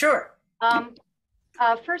this? Sure.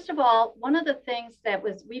 First of all, one of the things that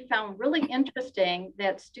we found really interesting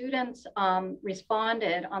that students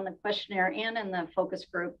responded on the questionnaire and in the focus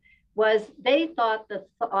group was they thought that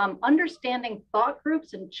understanding thought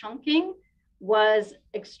groups and chunking was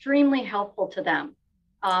extremely helpful to them.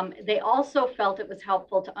 They also felt it was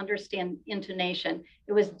helpful to understand intonation.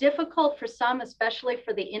 It was difficult for some, especially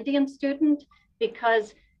for the Indian student,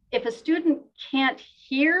 because if a student can't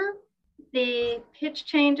hear the pitch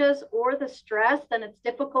changes or the stress, then it's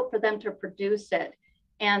difficult for them to produce it.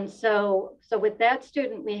 And so with that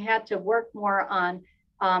student, we had to work more on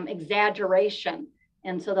exaggeration.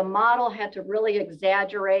 And so the model had to really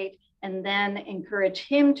exaggerate and then encourage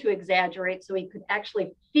him to exaggerate so he could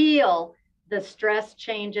actually feel the stress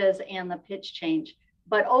changes and the pitch change.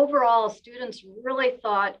 But overall, students really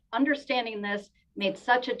thought understanding this made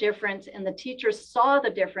such a difference, and the teachers saw the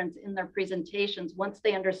difference in their presentations once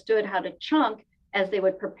they understood how to chunk as they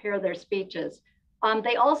would prepare their speeches.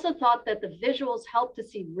 They also thought that the visuals helped to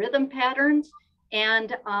see rhythm patterns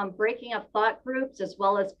and breaking up thought groups as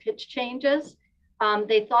well as pitch changes.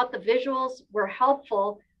 They thought the visuals were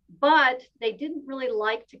helpful, but they didn't really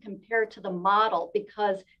like to compare to the model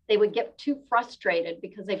because they would get too frustrated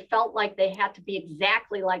because they felt like they had to be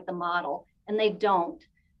exactly like the model, and they don't.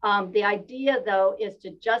 The idea, though, is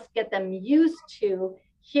to just get them used to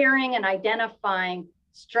hearing and identifying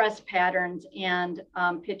stress patterns and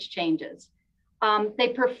pitch changes. They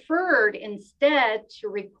preferred instead to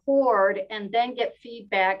record and then get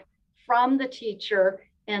feedback from the teacher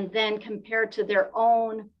and then compare to their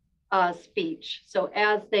own speech. So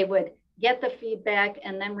as they would get the feedback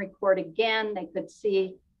and then record again, they could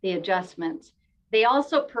see the adjustments. They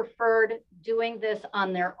also preferred doing this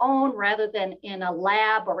on their own rather than in a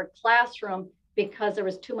lab or a classroom because there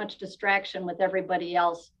was too much distraction with everybody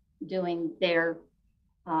else doing their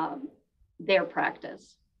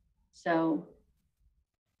practice. So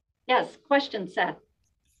yes, question, Seth.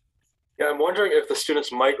 Yeah, I'm wondering if the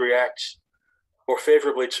students might react more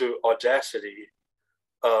favorably to Audacity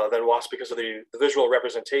than WASP because of the visual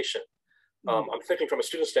representation. I'm thinking from a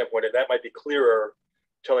student standpoint that might be clearer,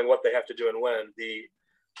 telling what they have to do and when. The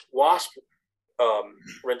WASP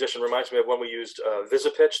rendition reminds me of when we used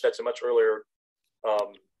VisiPitch. That's a much earlier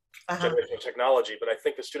generation of technology, but I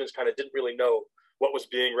think the students kind of didn't really know what was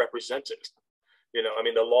being represented. I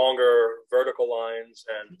mean, the longer vertical lines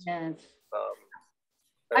and yes.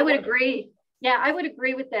 I would agree. Yeah, I would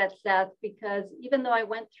agree with that, Seth, because even though I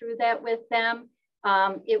went through that with them,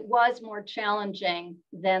 it was more challenging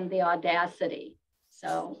than the Audacity.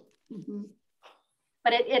 So,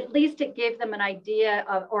 but at least it gave them an idea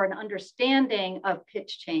of, or an understanding of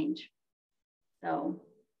pitch change. So,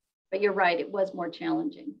 but you're right, it was more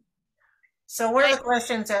challenging. So one of the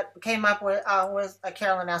questions that came up with was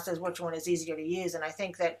Carolyn asked us which one is easier to use, and I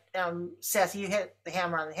think that Seth, you hit the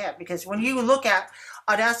hammer on the head, because when you look at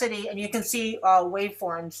Audacity and you can see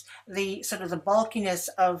waveforms, the sort of the bulkiness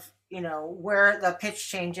of you know, where the pitch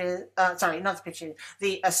changes, sorry, not the pitch changes,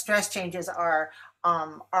 the stress changes are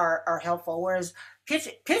helpful. Whereas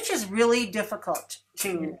pitch is really difficult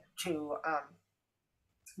to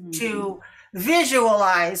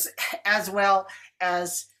visualize as well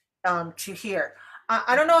as to hear.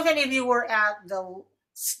 I don't know if any of you were at the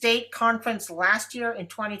state conference last year in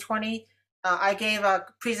 2020. I gave a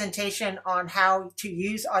presentation on how to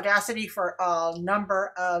use Audacity for a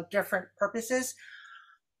number of different purposes.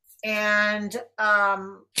 And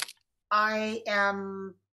I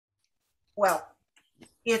am, well,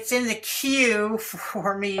 it's in the queue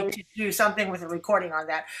for me to do something with a recording on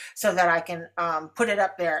that so that I can put it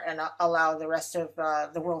up there and allow the rest of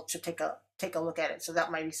the world to take a look at it. So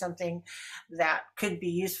that might be something that could be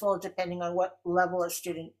useful depending on what level of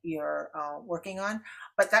student you're working on.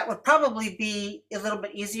 But that would probably be a little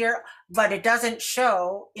bit easier, but it doesn't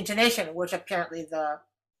show intonation, which apparently the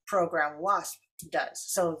program WASP does.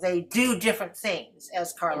 So they do different things,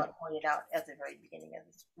 as Carla pointed out at the very beginning of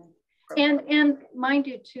this program. And mind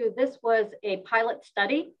you too, this was a pilot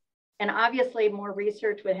study, and obviously more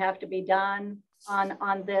research would have to be done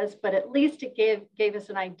on this, but at least it gave us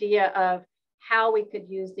an idea of how we could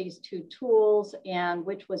use these two tools and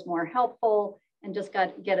which was more helpful, and just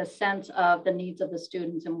get a sense of the needs of the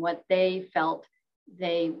students and what they felt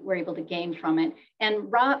they were able to gain from it.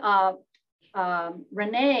 And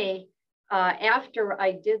Renee, after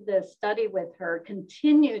I did this study with her,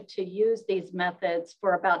 continued to use these methods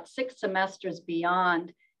for about 6 semesters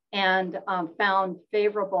beyond, and found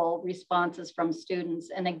favorable responses from students.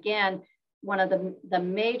 And again, one of the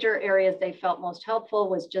major areas they felt most helpful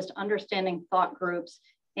was just understanding thought groups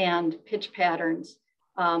and pitch patterns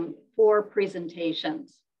for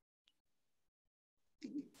presentations.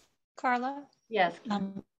 Carla? Yes.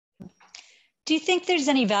 Do you think there's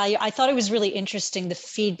any value? I thought it was really interesting, the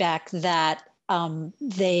feedback that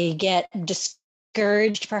they get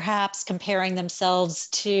discouraged, perhaps comparing themselves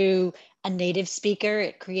to a native speaker.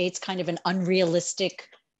 It creates kind of an unrealistic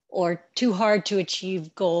or too hard to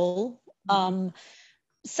achieve goal.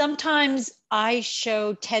 Sometimes I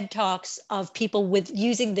show TED Talks of people with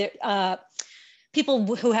using the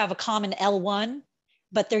people who have a common L1,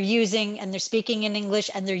 but they're using and they're speaking in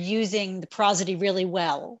English and they're using the prosody really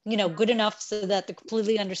well, you know, good enough so that they're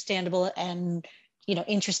completely understandable and, you know,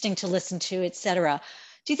 interesting to listen to, et cetera.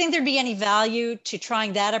 Do you think there'd be any value to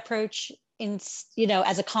trying that approach in, you know,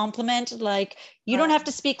 as a complement? Like, you don't have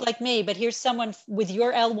to speak like me, but here's someone with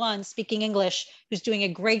your L1 speaking English who's doing a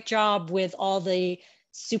great job with all the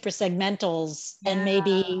super segmentals, and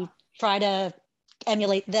maybe try to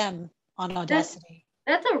emulate them on Audacity.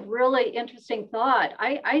 That's a really interesting thought.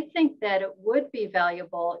 I think that it would be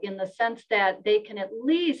valuable in the sense that they can at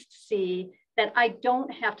least see that I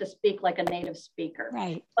don't have to speak like a native speaker,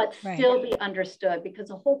 but still be understood, because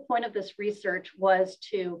the whole point of this research was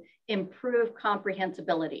to improve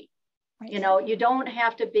comprehensibility. You know, you don't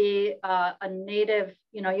have to be a native,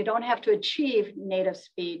 you know, you don't have to achieve native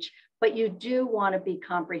speech, but you do want to be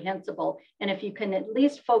comprehensible. And if you can at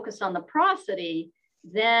least focus on the prosody,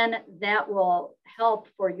 then that will help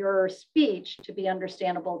for your speech to be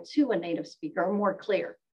understandable to a native speaker, or more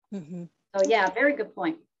clear. So yeah, very good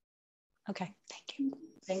point. Okay, thank you.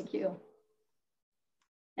 Thank you.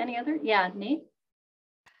 Any other? Yeah, Nate?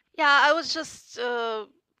 Yeah, I was just,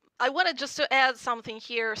 I wanted just to add something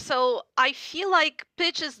here. So I feel like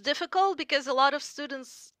pitch is difficult because a lot of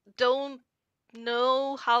students don't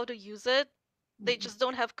know how to use it. They just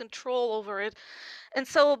don't have control over it. And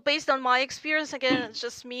so based on my experience, again, it's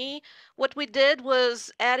just me, what we did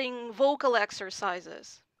was adding vocal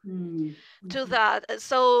exercises to that.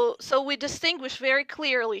 So we distinguish very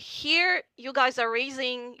clearly. Here, you guys are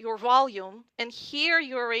raising your volume, and here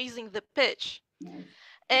you're raising the pitch.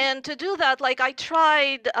 And to do that, like I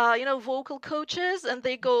tried, you know, vocal coaches, and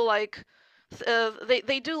they go like,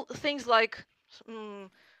 they do things like,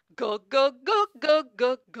 go, go, go, go,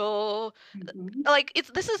 go, go. Like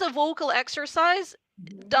this is a vocal exercise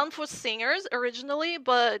done for singers originally,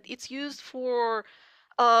 but it's used for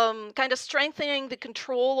kind of strengthening the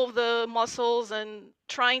control of the muscles and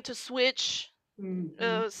trying to switch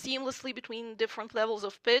seamlessly between different levels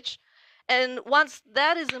of pitch. And once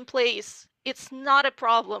that is in place, it's not a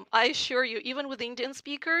problem. I assure you, even with Indian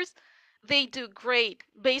speakers, they do great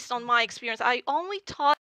based on my experience. I only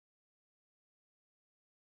taught.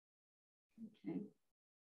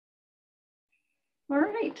 All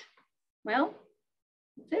right. Well,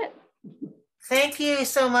 that's it. Thank you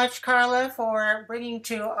so much, Carla, for bringing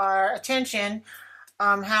to our attention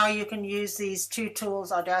how you can use these two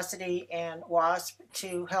tools, Audacity and WASP,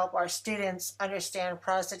 to help our students understand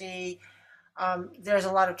prosody there's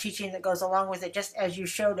a lot of teaching that goes along with it, just as you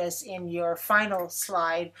showed us in your final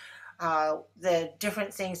slide, the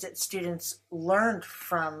different things that students learned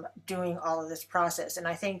from doing all of this process. And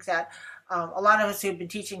I think that a lot of us who've been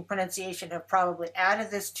teaching pronunciation have probably added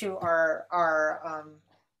this to our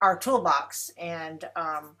toolbox. And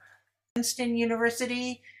Princeton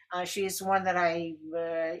University, she's one that I,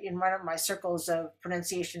 in one of my circles of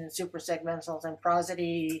pronunciation and suprasegmentals and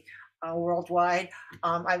prosody worldwide,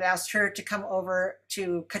 I've asked her to come over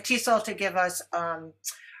to CATISL to give us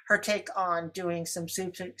her take on doing some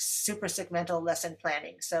suprasegmental lesson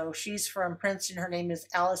planning. So she's from Princeton. Her name is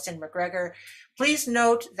Allison McGregor. Please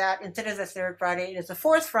note that instead of the third Friday, it is the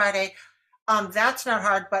fourth Friday. That's not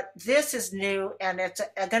hard, but this is new, and it's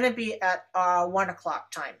going to be at 1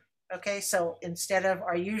 o'clock time. Okay, so instead of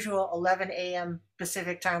our usual 11 a.m.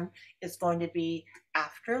 Pacific time, it's going to be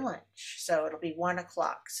after lunch. So it'll be 1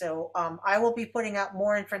 o'clock. So I will be putting out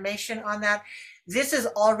more information on that. This is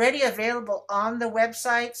already available on the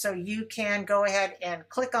website, so you can go ahead and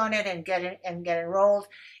click on it and get enrolled.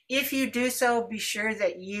 If you do so, be sure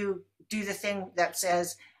that you do the thing that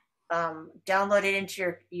says download it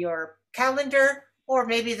into your calendar, or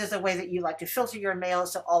maybe there's a way that you like to filter your mail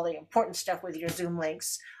so all the important stuff with your Zoom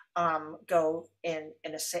links go in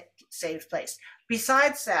a safe place.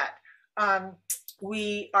 Besides that,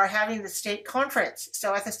 we are having the state conference.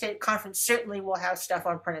 So at the state conference, certainly we'll have stuff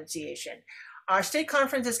on pronunciation. Our state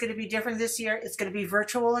conference is going to be different this year. It's going to be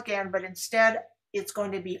virtual again, but instead it's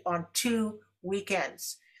going to be on 2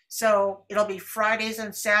 weekends. So it'll be Fridays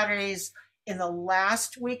and Saturdays in the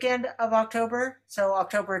last weekend of October, so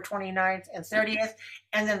October 29th and 30th,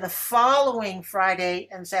 and then the following Friday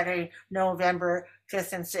and Saturday, November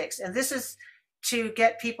 5th and 6th. And this is to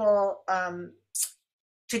get people,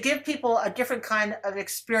 to give people a different kind of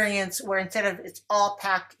experience where instead of it's all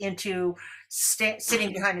packed into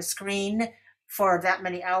sitting behind a screen for that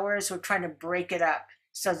many hours, we're trying to break it up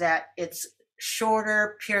so that it's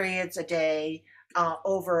shorter periods a day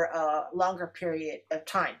over a longer period of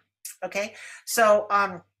time. Okay, so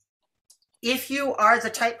if you are the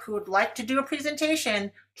type who would like to do a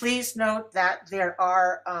presentation, please note that there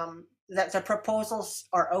are that the proposals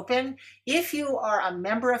are open. If you are a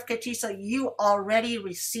member of CATISL, you already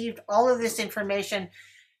received all of this information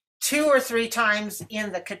 2 or 3 times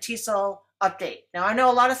in the CATISL update. Now, I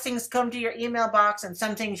know a lot of things come to your email box, and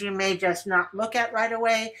some things you may just not look at right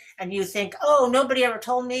away, and you think, oh, nobody ever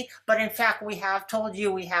told me, but in fact, we have told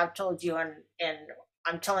you, and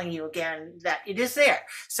I'm telling you again that it is there.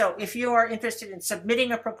 So if you are interested in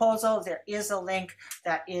submitting a proposal, there is a link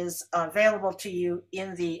that is available to you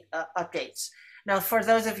in the updates. Now, for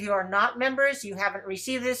those of you who are not members, you haven't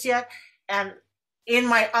received this yet. And in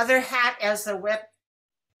my other hat as the web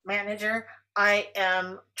manager, I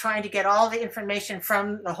am trying to get all the information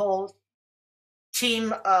from the whole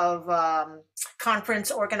team of conference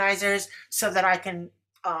organizers so that I can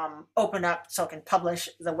open up, so I can publish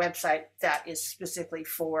the website that is specifically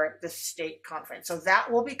for the state conference. So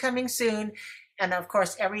that will be coming soon. And of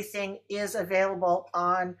course, everything is available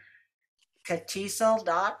on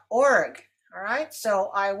catisl.org. All right.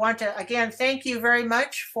 So I want to, again, thank you very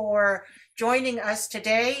much for joining us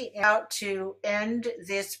today out to end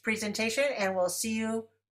this presentation, and we'll see you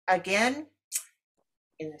again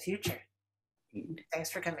in the future.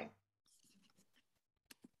 Thanks for coming.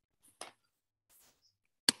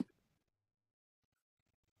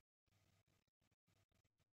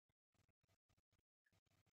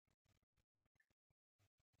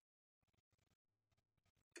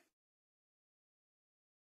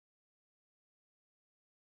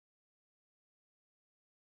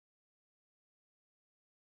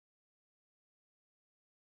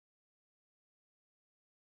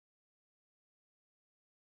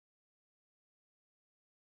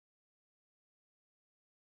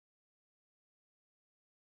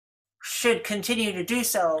 Should continue to do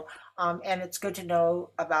so, and it's good to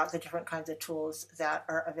know about the different kinds of tools that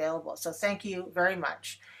are available. So thank you very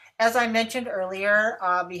much. As I mentioned earlier,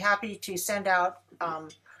 I'll be happy to send out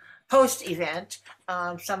post-event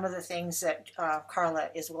some of the things that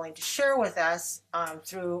Carla is willing to share with us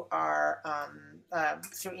through our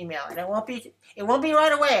through email. And it won't be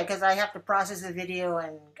right away because I have to process the video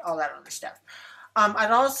and all that other stuff.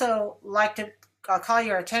 I'd also like to call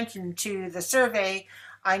your attention to the survey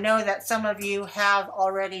I know that some of you have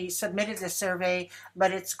already submitted the survey,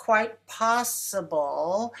 but it's quite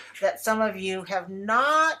possible that some of you have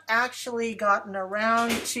not actually gotten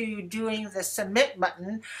around to doing the submit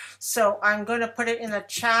button. So I'm going to put it in the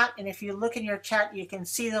chat, and if you look in your chat, you can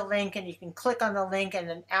see the link and you can click on the link, and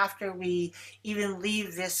then after we even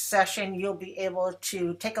leave this session, you'll be able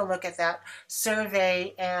to take a look at that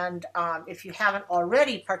survey. And if you haven't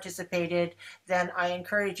already participated, then I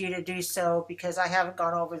encourage you to do so, because I haven't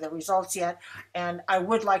gone over the results yet, and I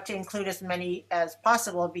would like to include as many as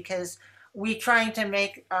possible, because we trying to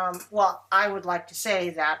make, well, I would like to say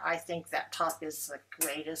that I think that TOP is the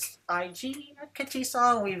greatest IG at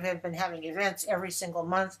Katisal. We have been having events every single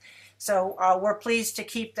month, so we're pleased to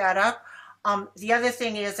keep that up. The other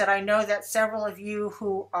thing is that I know that several of you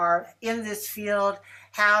who are in this field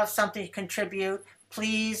have something to contribute.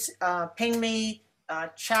 Please ping me,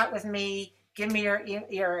 chat with me, give me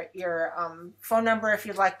your phone number if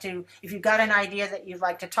you'd like to, if you've got an idea that you'd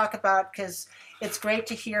like to talk about, because it's great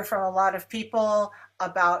to hear from a lot of people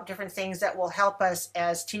about different things that will help us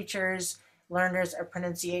as teachers, learners of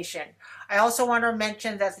pronunciation. I also want to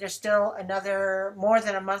mention that there's still another more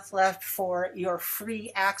than a month left for your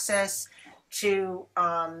free access to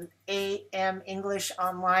AM English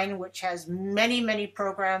Online, which has many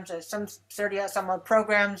programs. There's some 30 some odd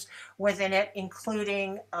programs within it,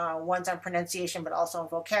 including ones on pronunciation, but also on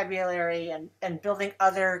vocabulary and building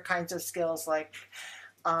other kinds of skills like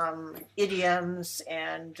idioms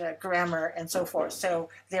and grammar and so forth. So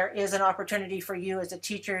there is an opportunity for you as a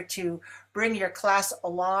teacher to bring your class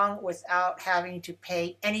along without having to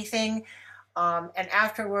pay anything. And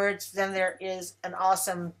afterwards, then there is an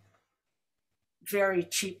awesome, very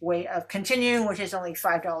cheap way of continuing, which is only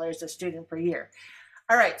 $5 a student per year.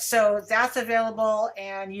 All right, so that's available,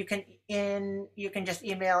 and you can just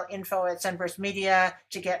email info@sunburstmedia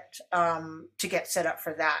to get set up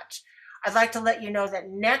for that. I'd like to let you know that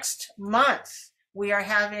next month we are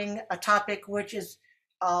having a topic which is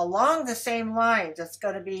along the same lines. It's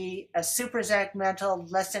going to be a super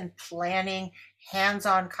segmental lesson planning,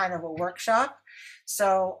 hands-on kind of a workshop.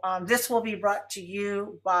 So this will be brought to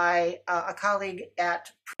you by a colleague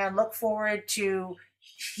at, and look forward to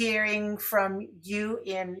hearing from you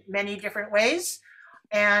in many different ways.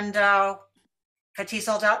 And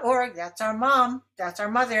katisal.org, that's our mom, that's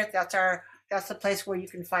our mother, that's the place where you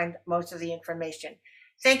can find most of the information.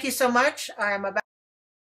 Thank you so much.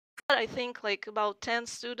 I think like about 10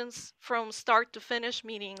 students from start to finish,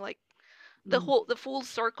 meaning like the full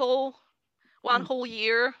circle, one whole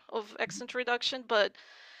year of X introduction. But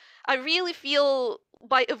I really feel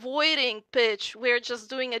by avoiding pitch, we're just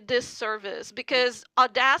doing a disservice, because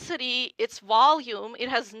Audacity, its volume, it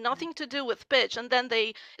has nothing to do with pitch. And then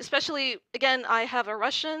they, especially, again, I have a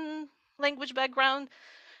Russian language background,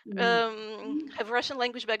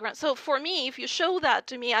 So for me, if you show that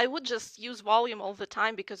to me, I would just use volume all the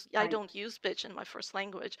time, because I don't use pitch in my first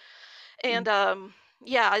language. And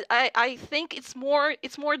yeah, I think it's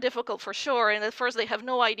more difficult for sure. And at first they have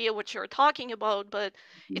no idea what you're talking about, but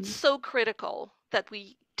it's so critical that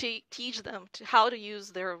we teach them how to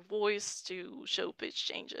use their voice to show pitch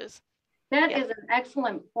changes. That is an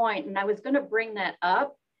excellent point. And I was going to bring that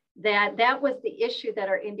up, that was the issue that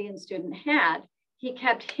our Indian student had. He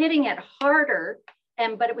kept hitting it harder,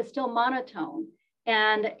 but it was still monotone.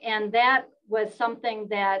 And that was something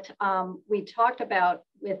that we talked about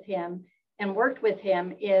with him and worked with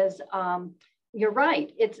him is, you're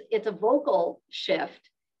right, it's a vocal shift.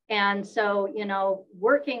 And so,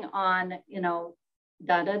 working on,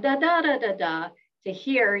 da, da, da, da, da, da, da, to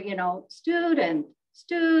hear, student,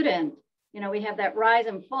 we have that rise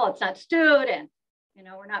and fall. It's not student,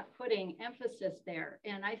 we're not putting emphasis there.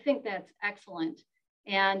 And I think that's excellent.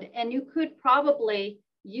 And you could probably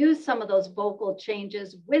use some of those vocal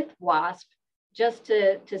changes with WASP just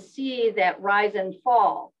to see that rise and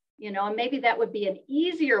fall, and maybe that would be an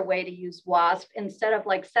easier way to use WASP instead of,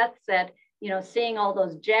 like Seth said, seeing all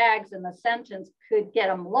those jags in the sentence could get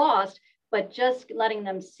them lost, but just letting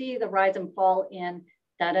them see the rise and fall in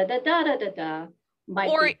da da da da da da da might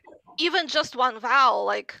or be even just one vowel,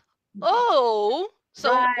 like oh.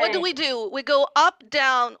 So what do? We go up,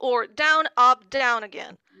 down, or down, up, down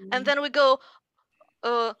again. And then we go,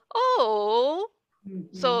 oh.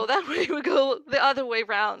 So that way we go the other way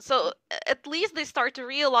around. So at least they start to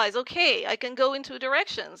realize, okay, I can go in two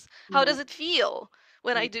directions. How does it feel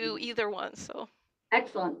when I do either one? So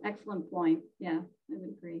excellent point. Yeah, I would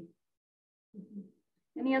agree.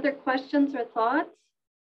 Any other questions or thoughts?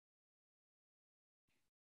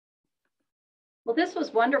 Well, this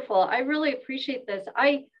was wonderful. I really appreciate this.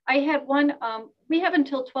 I had one, we have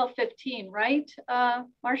until 12:15, right,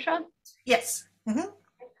 Marsha? Yes.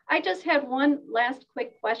 I just had one last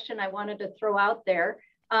quick question I wanted to throw out there.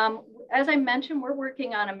 As I mentioned, we're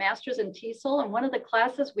working on a master's in TESOL, and one of the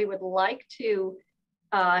classes we would like to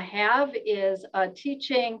have is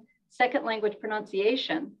teaching second language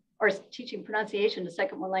pronunciation, or teaching pronunciation to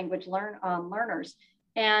second language learners.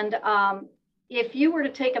 And if you were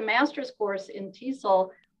to take a master's course in TESOL,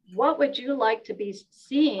 what would you like to be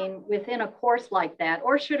seeing within a course like that?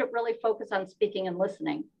 Or should it really focus on speaking and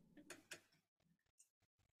listening?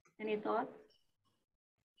 Any thoughts?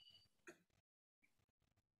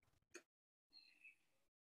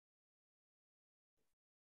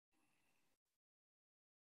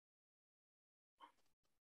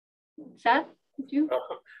 Seth, did you?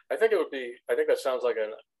 I think that sounds like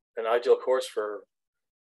an ideal course for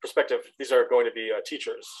prospective. These are going to be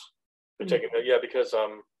teachers who are taking it. Yeah, because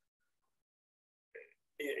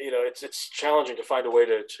you know, it's challenging to find a way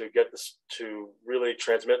to get this to really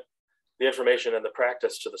transmit the information and the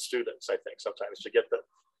practice to the students. I think sometimes to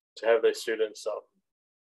have the students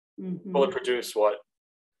fully produce what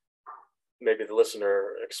maybe the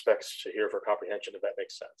listener expects to hear for comprehension, if that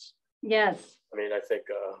makes sense. Yes. I mean, I think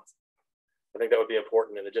that would be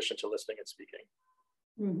important in addition to listening and speaking.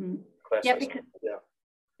 Yeah,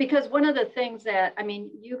 because one of the things that, I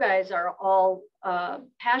mean, you guys are all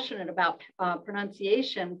passionate about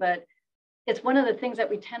pronunciation, but it's one of the things that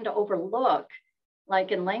we tend to overlook,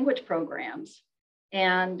 like in language programs.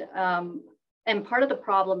 And part of the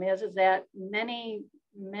problem is that many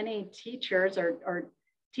teachers or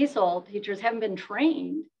TESOL teachers haven't been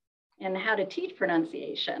trained in how to teach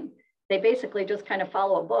pronunciation. They basically just kind of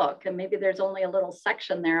follow a book, and maybe there's only a little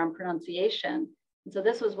section there on pronunciation. And so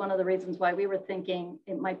this was one of the reasons why we were thinking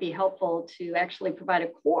it might be helpful to actually provide a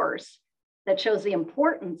course that shows the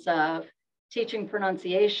importance of teaching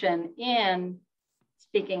pronunciation in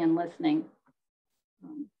speaking and listening.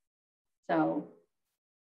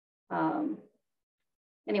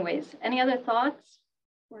 Anyways, any other thoughts?